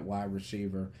is at wide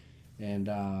receiver, and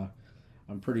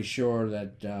I'm pretty sure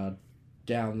that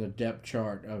down the depth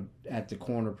chart at the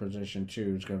corner position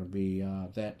too is going to be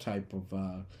that type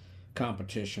of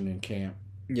competition in camp.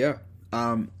 Yeah.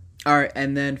 All right,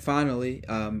 and then finally,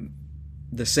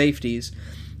 the safeties.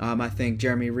 I think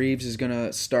Jeremy Reeves is going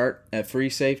to start at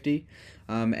free safety,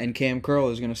 and Cam Curl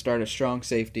is going to start at strong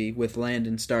safety, with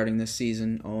Landon starting this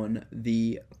season on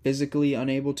the physically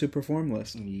unable to perform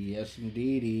list. Yes,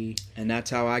 indeedy. And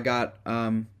that's how I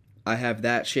have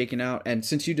that shaken out. And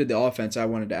since you did the offense, I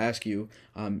wanted to ask you,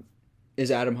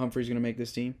 is Adam Humphries going to make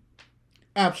this team?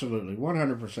 Absolutely,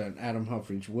 100%. Adam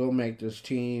Humphries will make this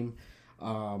team.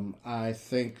 I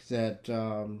think that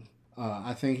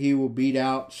I think he will beat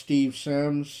out Steve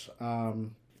Sims.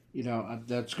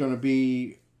 That's going to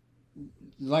be,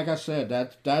 like I said,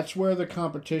 that's where the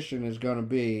competition is going to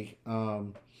be.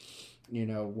 Once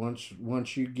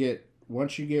you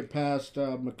get past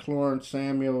McLaurin,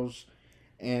 Samuels,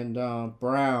 and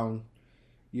Brown,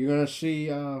 you're gonna see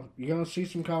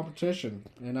some competition,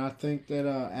 and I think that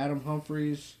Adam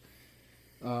Humphries,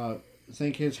 I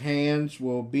think his hands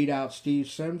will beat out Steve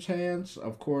Sims' hands.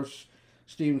 Of course,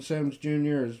 Steven Sims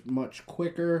Jr. is much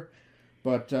quicker,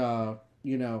 but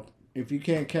if you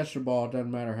can't catch the ball, it doesn't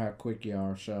matter how quick you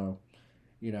are. So,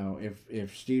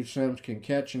 if Steve Sims can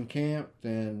catch in camp,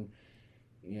 then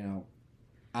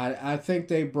I think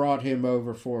they brought him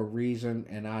over for a reason,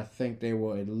 and I think they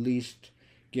will at least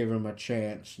give him a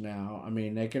chance now. I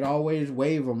mean, they could always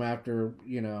waive him after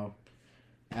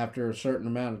a certain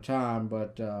amount of time,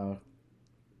 but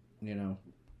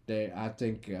I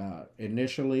think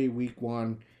initially week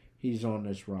 1 he's on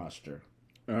this roster.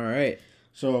 All right.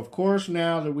 So of course,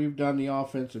 now that we've done the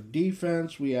offensive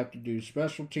defense, we have to do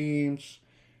special teams,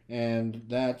 and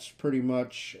that's pretty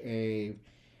much a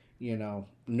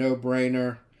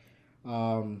no-brainer.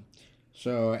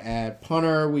 So at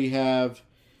punter we have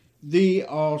the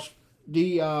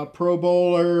Pro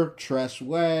Bowler Tress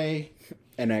Way,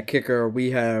 and at kicker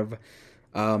we have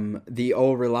the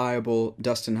old reliable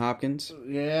Dustin Hopkins.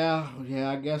 Yeah,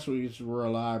 I guess he's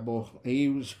reliable. He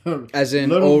was as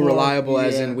in old reliable,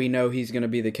 as in we know he's going to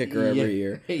be the kicker every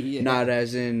year, not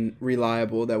as in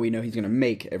reliable that we know he's going to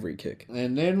make every kick.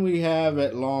 And then we have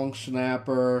at long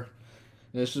snapper.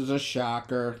 This is a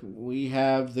shocker. We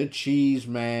have the Cheese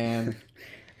Man.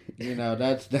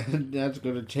 That's going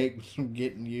to take some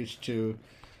getting used to.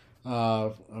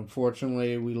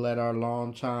 Unfortunately, we let our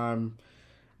long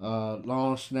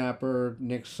snapper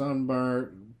Nick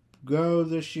Sundberg go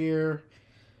this year.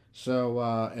 So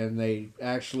and they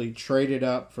actually traded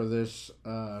up for this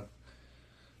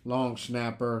long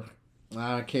snapper.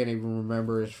 I can't even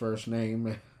remember his first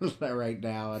name right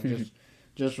now. I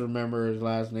just remember his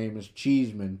last name is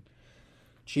Cheeseman.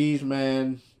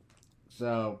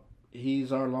 So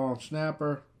he's our long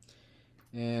snapper.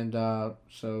 And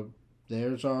so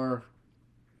there's our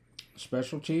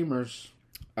special teamers.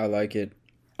 I like it.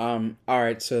 All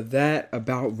right, so that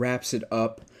about wraps it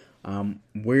up.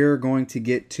 We're going to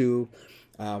get to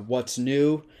what's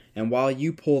new. And while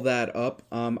you pull that up,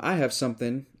 I have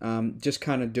something, just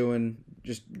kind of doing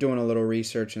a little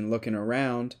research and looking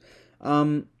around.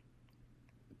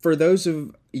 For those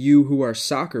of you who are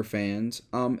soccer fans,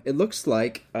 it looks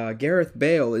like Gareth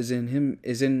Bale is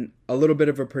in a little bit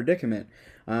of a predicament.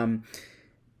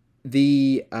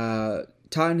 The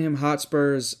Tottenham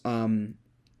Hotspur's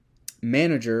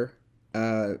manager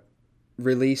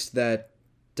released that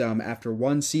after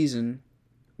one season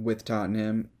with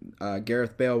Tottenham,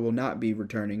 Gareth Bale will not be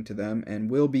returning to them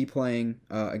and will be playing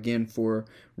again for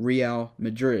Real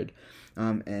Madrid.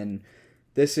 And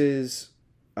this is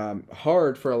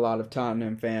hard for a lot of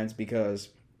Tottenham fans because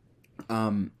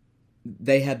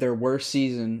they had their worst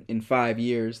season in 5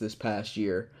 years this past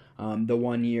year, the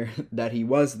 1 year that he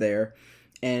was there,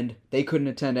 and they couldn't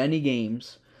attend any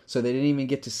games, so they didn't even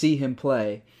get to see him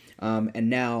play. And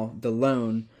now the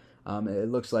loan, it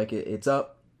looks like it's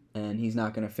up, and he's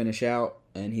not going to finish out,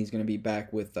 and he's going to be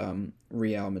back with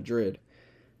Real Madrid.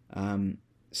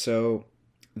 So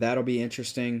that'll be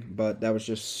interesting, but that was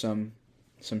just some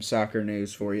soccer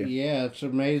news for you. Yeah, it's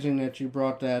amazing that you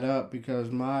brought that up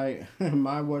because my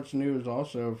what's new is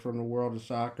also from the world of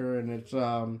soccer, and it's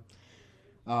Lionel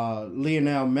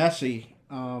Messi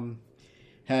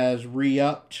has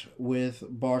re-upped with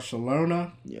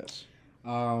Barcelona. Yes.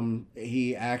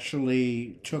 He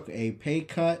actually took a pay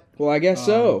cut. Well, I guess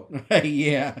so.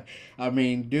 Yeah. I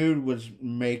mean, dude was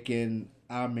making,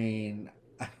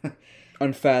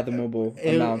 unfathomable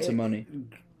amounts of money.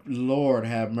 Lord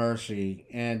have mercy.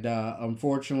 And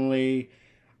unfortunately,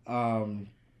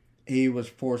 he was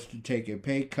forced to take a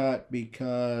pay cut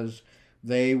because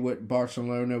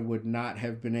Barcelona would not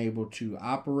have been able to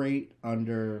operate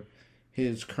under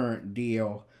his current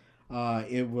deal.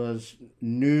 It was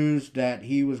news that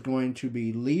he was going to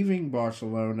be leaving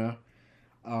Barcelona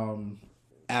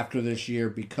after this year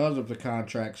because of the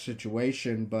contract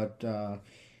situation, but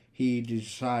he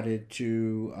decided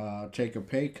to take a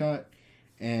pay cut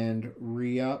and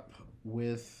re-up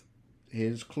with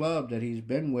his club that he's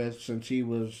been with since he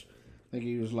was, I think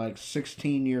he was like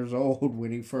 16 years old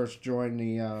when he first joined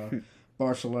the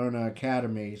Barcelona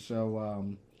Academy. So,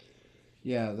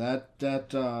 yeah,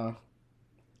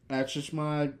 that's just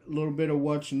my little bit of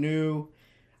what's new.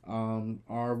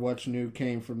 Our what's new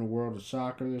came from the world of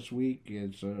soccer this week.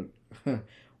 It's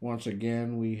once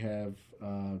again we have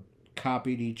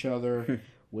copied each other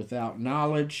without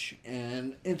knowledge,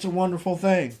 and it's a wonderful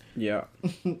thing. Yeah.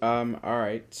 All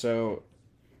right. So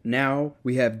now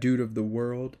we have Dude of the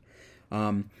World.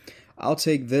 I'll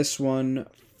take this one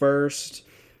first.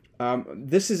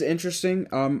 This is interesting.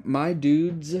 My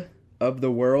dudes of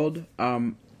the world,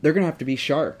 they're going to have to be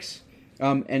sharks.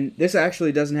 And this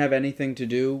actually doesn't have anything to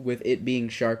do with it being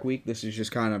Shark Week. This is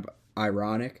just kind of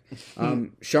ironic.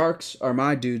 Sharks are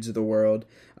my dudes of the world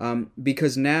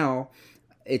because now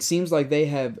it seems like they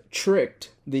have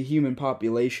tricked the human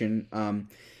population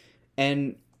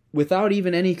and without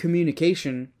even any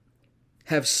communication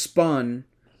have spun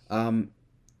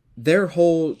their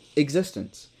whole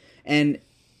existence. And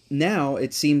now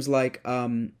it seems like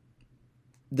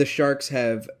the sharks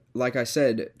have, like I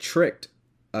said, tricked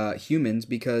humans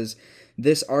because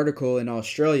this article in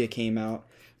Australia came out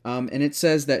and it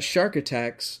says that shark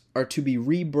attacks are to be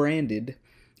rebranded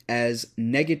as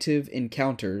negative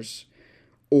encounters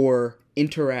or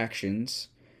interactions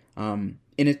in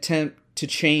attempt to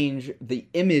change the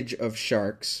image of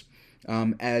sharks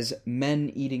as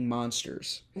men-eating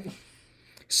monsters.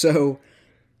 So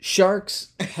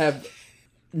sharks have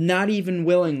not even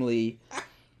willingly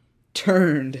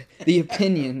turned the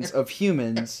opinions of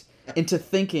humans into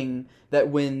thinking that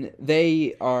when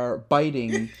they are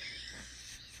biting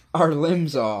our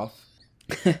limbs off,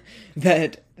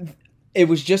 that it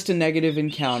was just a negative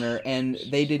encounter and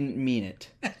they didn't mean it.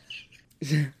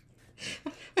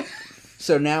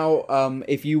 So now,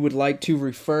 if you would like to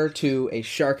refer to a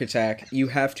shark attack, you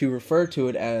have to refer to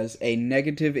it as a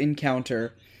negative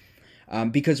encounter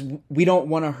because we don't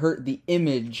want to hurt the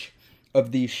image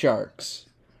of these sharks.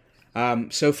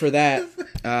 So for that,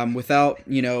 without,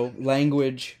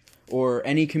 language or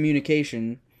any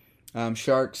communication,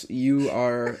 sharks, you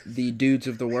are the dudes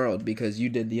of the world because you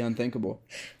did the unthinkable.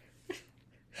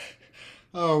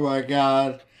 Oh my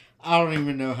God. I don't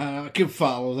even know how I can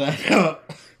follow that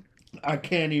up. I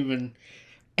can't even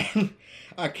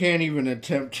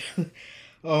attempt.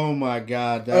 Oh my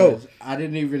God. I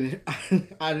haven't even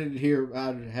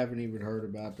heard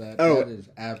about that. Oh. That is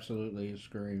absolutely a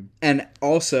scream. And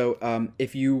also,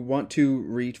 if you want to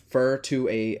refer to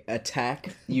a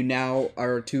attack, you now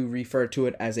are to refer to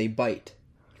it as a bite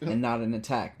and not an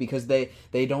attack because they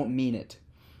don't mean it.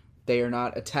 They are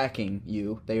not attacking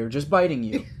you. They are just biting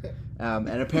you. And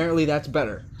apparently that's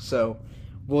better. So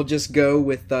we'll just go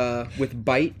with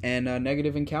bite and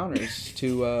negative encounters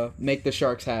to make the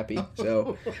sharks happy.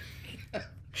 So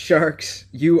sharks,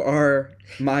 you are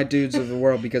my dudes of the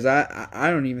world because I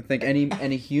don't even think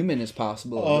any human is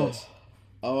possible of this.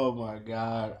 Oh my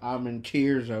God. I'm in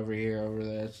tears over here over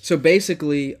this. So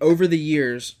basically, over the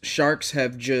years, sharks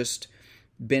have just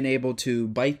been able to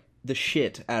bite the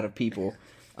shit out of people,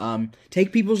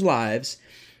 take people's lives,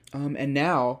 and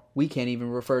now we can't even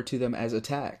refer to them as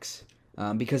attacks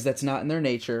because that's not in their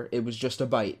nature. It was just a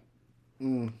bite.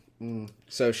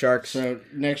 So sharks. So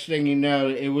next thing you know,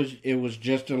 it was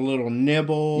just a little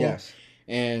nibble. Yes.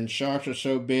 And sharks are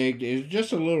so big, it's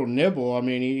just a little nibble. I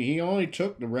mean, he only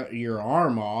took your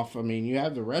arm off. I mean, you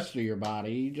have the rest of your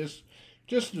body. Just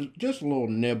a little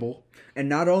nibble. And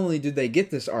not only did they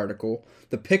get this article,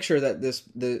 the picture that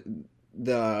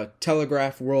the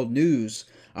Telegraph World News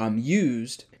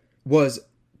used was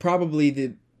probably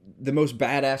the most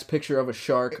badass picture of a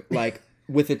shark, like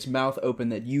with its mouth open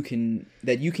that you can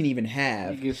even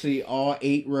have. You can see all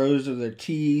 8 rows of their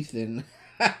teeth and.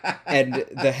 And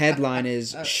the headline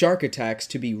is "Shark Attacks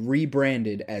to be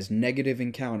rebranded as negative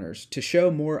encounters to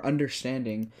show more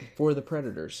understanding for the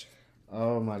predators."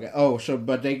 Oh my god! Oh,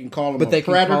 but they can call them. But they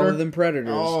can call them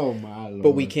predators. Oh my lord!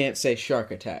 But we can't say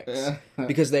shark attacks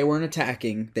because they weren't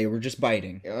attacking; they were just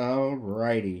biting.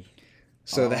 Alrighty.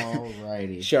 So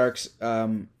alrighty. that sharks,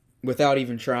 without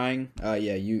even trying,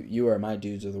 you are my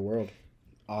dudes of the world.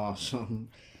 Awesome.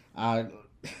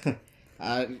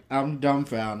 I'm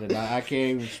dumbfounded. I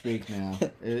can't even speak now.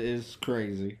 It's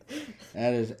crazy.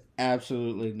 That is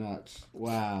absolutely nuts.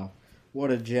 Wow. What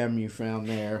a gem you found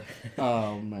there.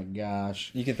 Oh, my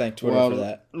gosh. You can thank Twitter for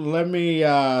that. Let me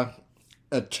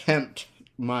attempt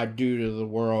my dude of the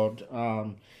world.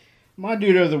 My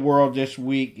dude of the world this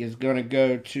week is going to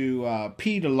go to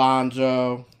Pete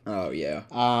Alonso. Oh, yeah.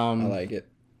 I like it.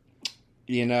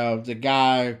 You know, the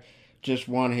guy just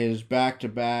won his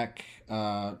back-to-back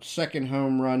second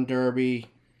home run derby,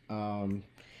 and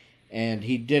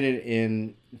he did it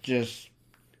in just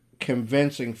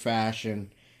convincing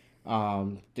fashion.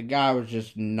 The guy was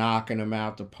just knocking him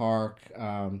out the park.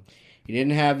 He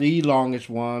didn't have the longest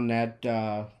one that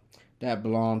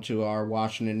belonged to our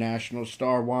Washington Nationals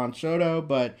star Juan Soto,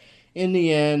 but in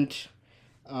the end,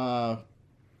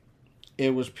 it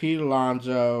was Pete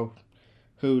Alonso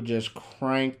who just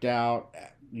cranked out,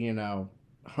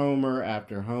 homer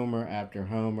after homer after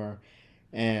homer,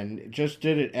 and just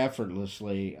did it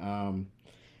effortlessly. I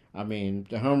mean,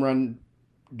 the home run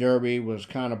derby was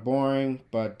kind of boring,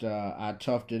 but I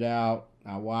toughed it out.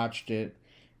 I watched it,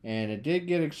 and it did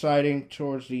get exciting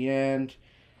towards the end.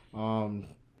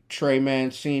 Trey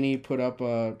Mancini put up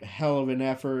a hell of an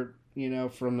effort,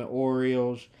 from the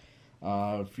Orioles.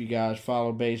 If you guys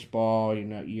follow baseball,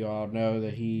 you all know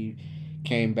that he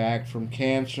came back from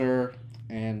cancer,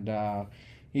 and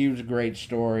he was a great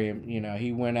story.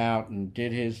 He went out and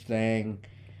did his thing,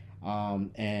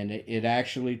 and it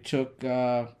actually took.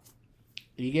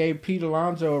 He gave Pete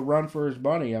Alonso a run for his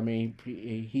money. I mean,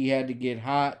 he had to get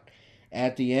hot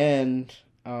at the end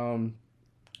to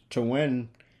win,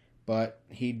 but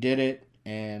he did it,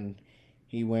 and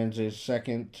he wins his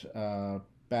second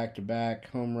back-to-back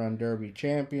home run derby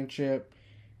championship.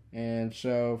 And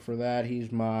so for that,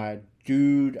 he's my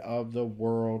dude of the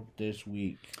world this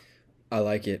week. I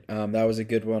like it. That was a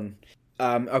good one.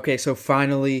 Okay, so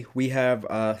finally we have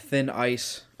Thin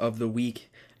Ice of the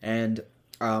week, and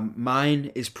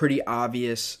mine is pretty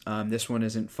obvious. This one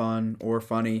isn't fun or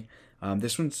funny.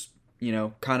 This one's,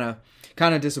 kind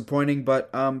of disappointing,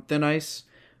 but Thin Ice,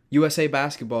 USA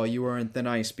Basketball, you are in thin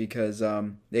ice because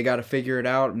they got to figure it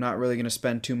out. I'm not really going to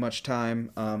spend too much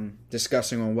time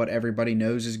discussing on what everybody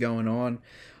knows is going on.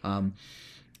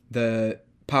 The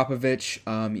Popovich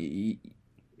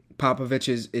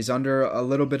is under a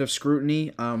little bit of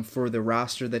scrutiny for the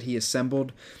roster that he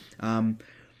assembled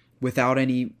without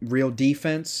any real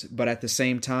defense, but at the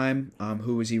same time,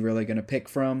 who is he really going to pick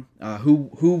from?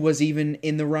 Who was even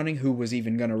in the running? Who was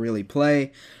even going to really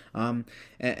play? And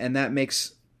that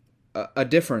makes a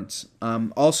difference.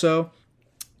 Also,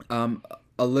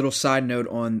 a little side note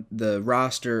on the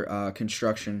roster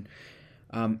construction.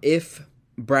 If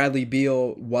Bradley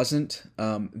Beal wasn't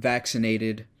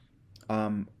vaccinated,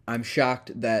 I'm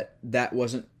shocked that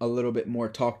wasn't a little bit more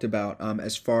talked about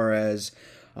as far as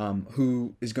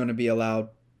who is going to be allowed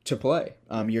to play.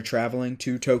 You're traveling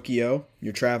to Tokyo.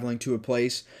 You're traveling to a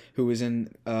place who is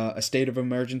in a state of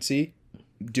emergency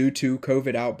due to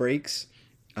COVID outbreaks.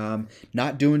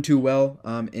 Not doing too well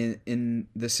in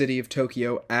the city of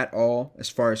Tokyo at all as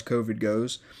far as COVID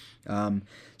goes.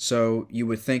 So you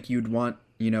would think you'd want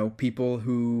people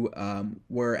who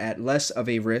were at less of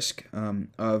a risk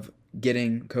of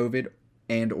getting COVID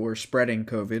and or spreading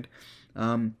COVID.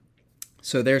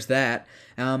 So there's that.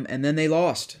 And then they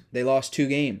lost. They lost 2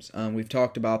 games. We've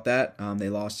talked about that. They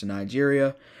lost to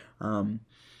Nigeria. And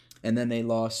then they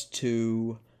lost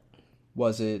to,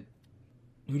 who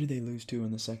did they lose to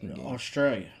in the second game?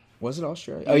 Australia. Was it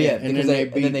Australia? Oh, yeah, because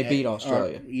then they beat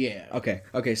Australia. Yeah.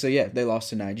 Okay, so yeah, they lost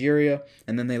to Nigeria,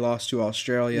 and then they lost to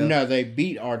Australia. No, they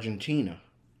beat Argentina.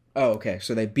 Oh, okay.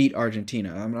 So they beat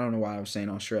Argentina. I don't know why I was saying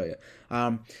Australia.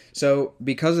 So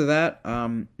because of that,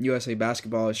 USA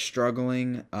basketball is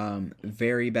struggling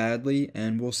very badly,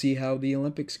 and we'll see how the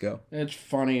Olympics go. It's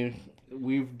funny.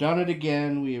 We've done it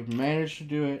again. We have managed to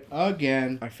do it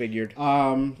again. I figured.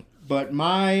 But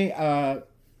my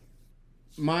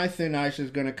thin ice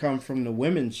is going to come from the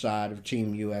women's side of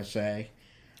Team USA.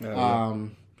 Oh, yeah.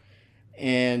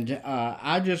 And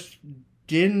I just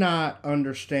did not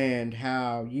understand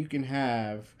how you can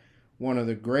have one of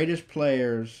the greatest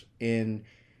players in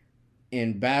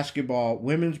basketball,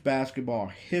 women's basketball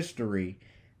history,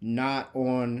 not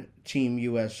on Team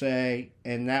USA,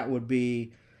 and that would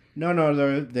be none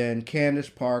other than Candace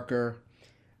Parker.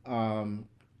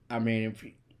 I mean,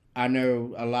 I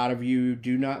know a lot of you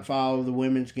do not follow the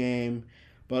women's game,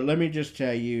 but let me just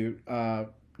tell you,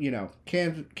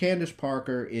 Candace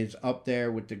Parker is up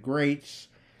there with the greats.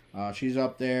 She's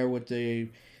up there with the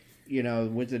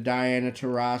Diana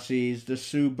Taurasi's, the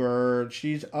Sue Bird.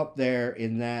 She's up there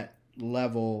in that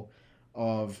level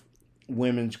of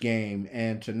women's game.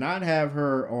 And to not have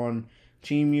her on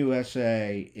Team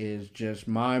USA is just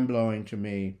mind-blowing to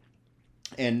me.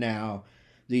 And now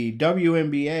the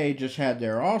WNBA just had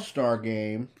their All-Star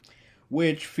game,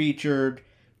 which featured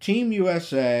Team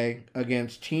USA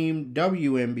against Team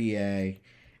WNBA,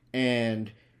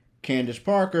 and Candace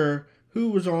Parker, who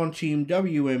was on Team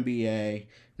WNBA,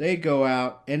 they go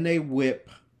out and they whip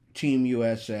Team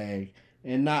USA,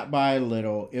 and not by a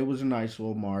little. It was a nice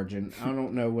little margin. I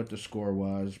don't know what the score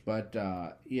was, but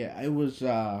it was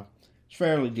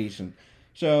fairly decent.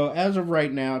 So as of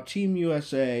right now, Team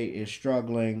USA is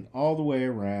struggling all the way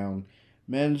around.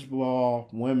 Men's ball,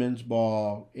 women's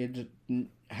ball, it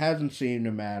hasn't seemed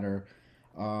to matter.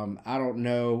 I don't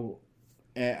know.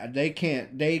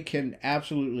 They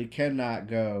absolutely cannot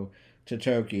go to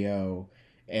Tokyo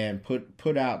and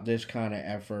put out this kind of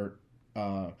effort.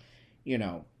 I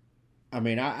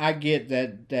mean, I get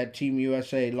that Team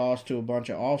USA lost to a bunch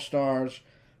of all-stars,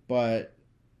 but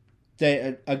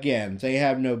they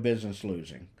have no business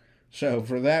losing. So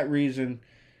for that reason,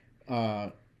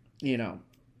 Team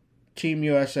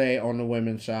USA on the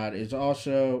women's side is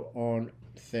also on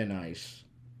thin ice.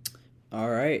 All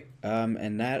right,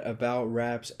 and that about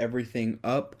wraps everything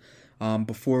up.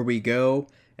 Before we go,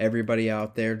 everybody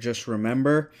out there, just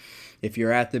remember, if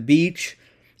you're at the beach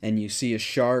and you see a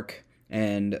shark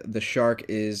and the shark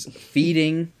is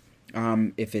feeding,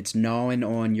 if it's gnawing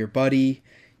on your buddy,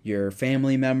 your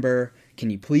family member, can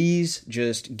you please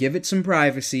just give it some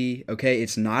privacy, okay?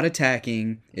 It's not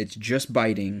attacking, it's just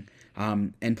biting.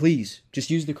 And please, just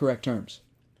use the correct terms.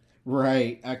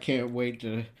 Right, I can't wait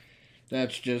to...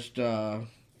 That's just...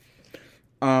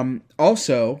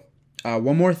 Also,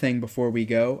 one more thing before we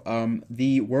go.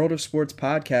 The World of Sports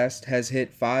podcast has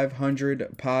hit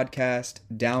 500 podcast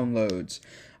downloads.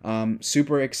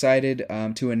 Super excited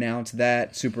to announce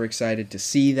that. Super excited to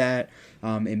see that.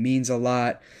 It means a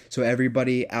lot. So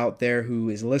everybody out there who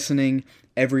is listening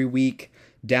every week,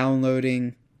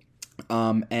 downloading,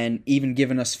 and even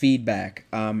giving us feedback.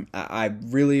 I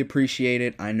really appreciate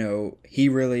it. I know he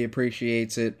really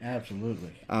appreciates it.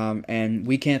 Absolutely. And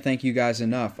we can't thank you guys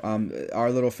enough.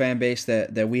 Our little fan base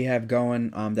that we have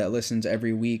going, that listens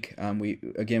every week. We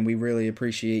really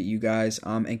appreciate you guys.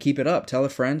 And keep it up. Tell a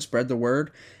friend, spread the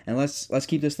word, and let's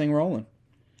keep this thing rolling.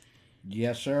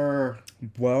 Yes, sir.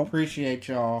 Well, appreciate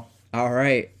y'all. All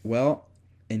right. Well,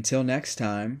 until next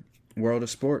time, World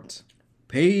of Sports.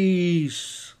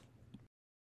 Peace.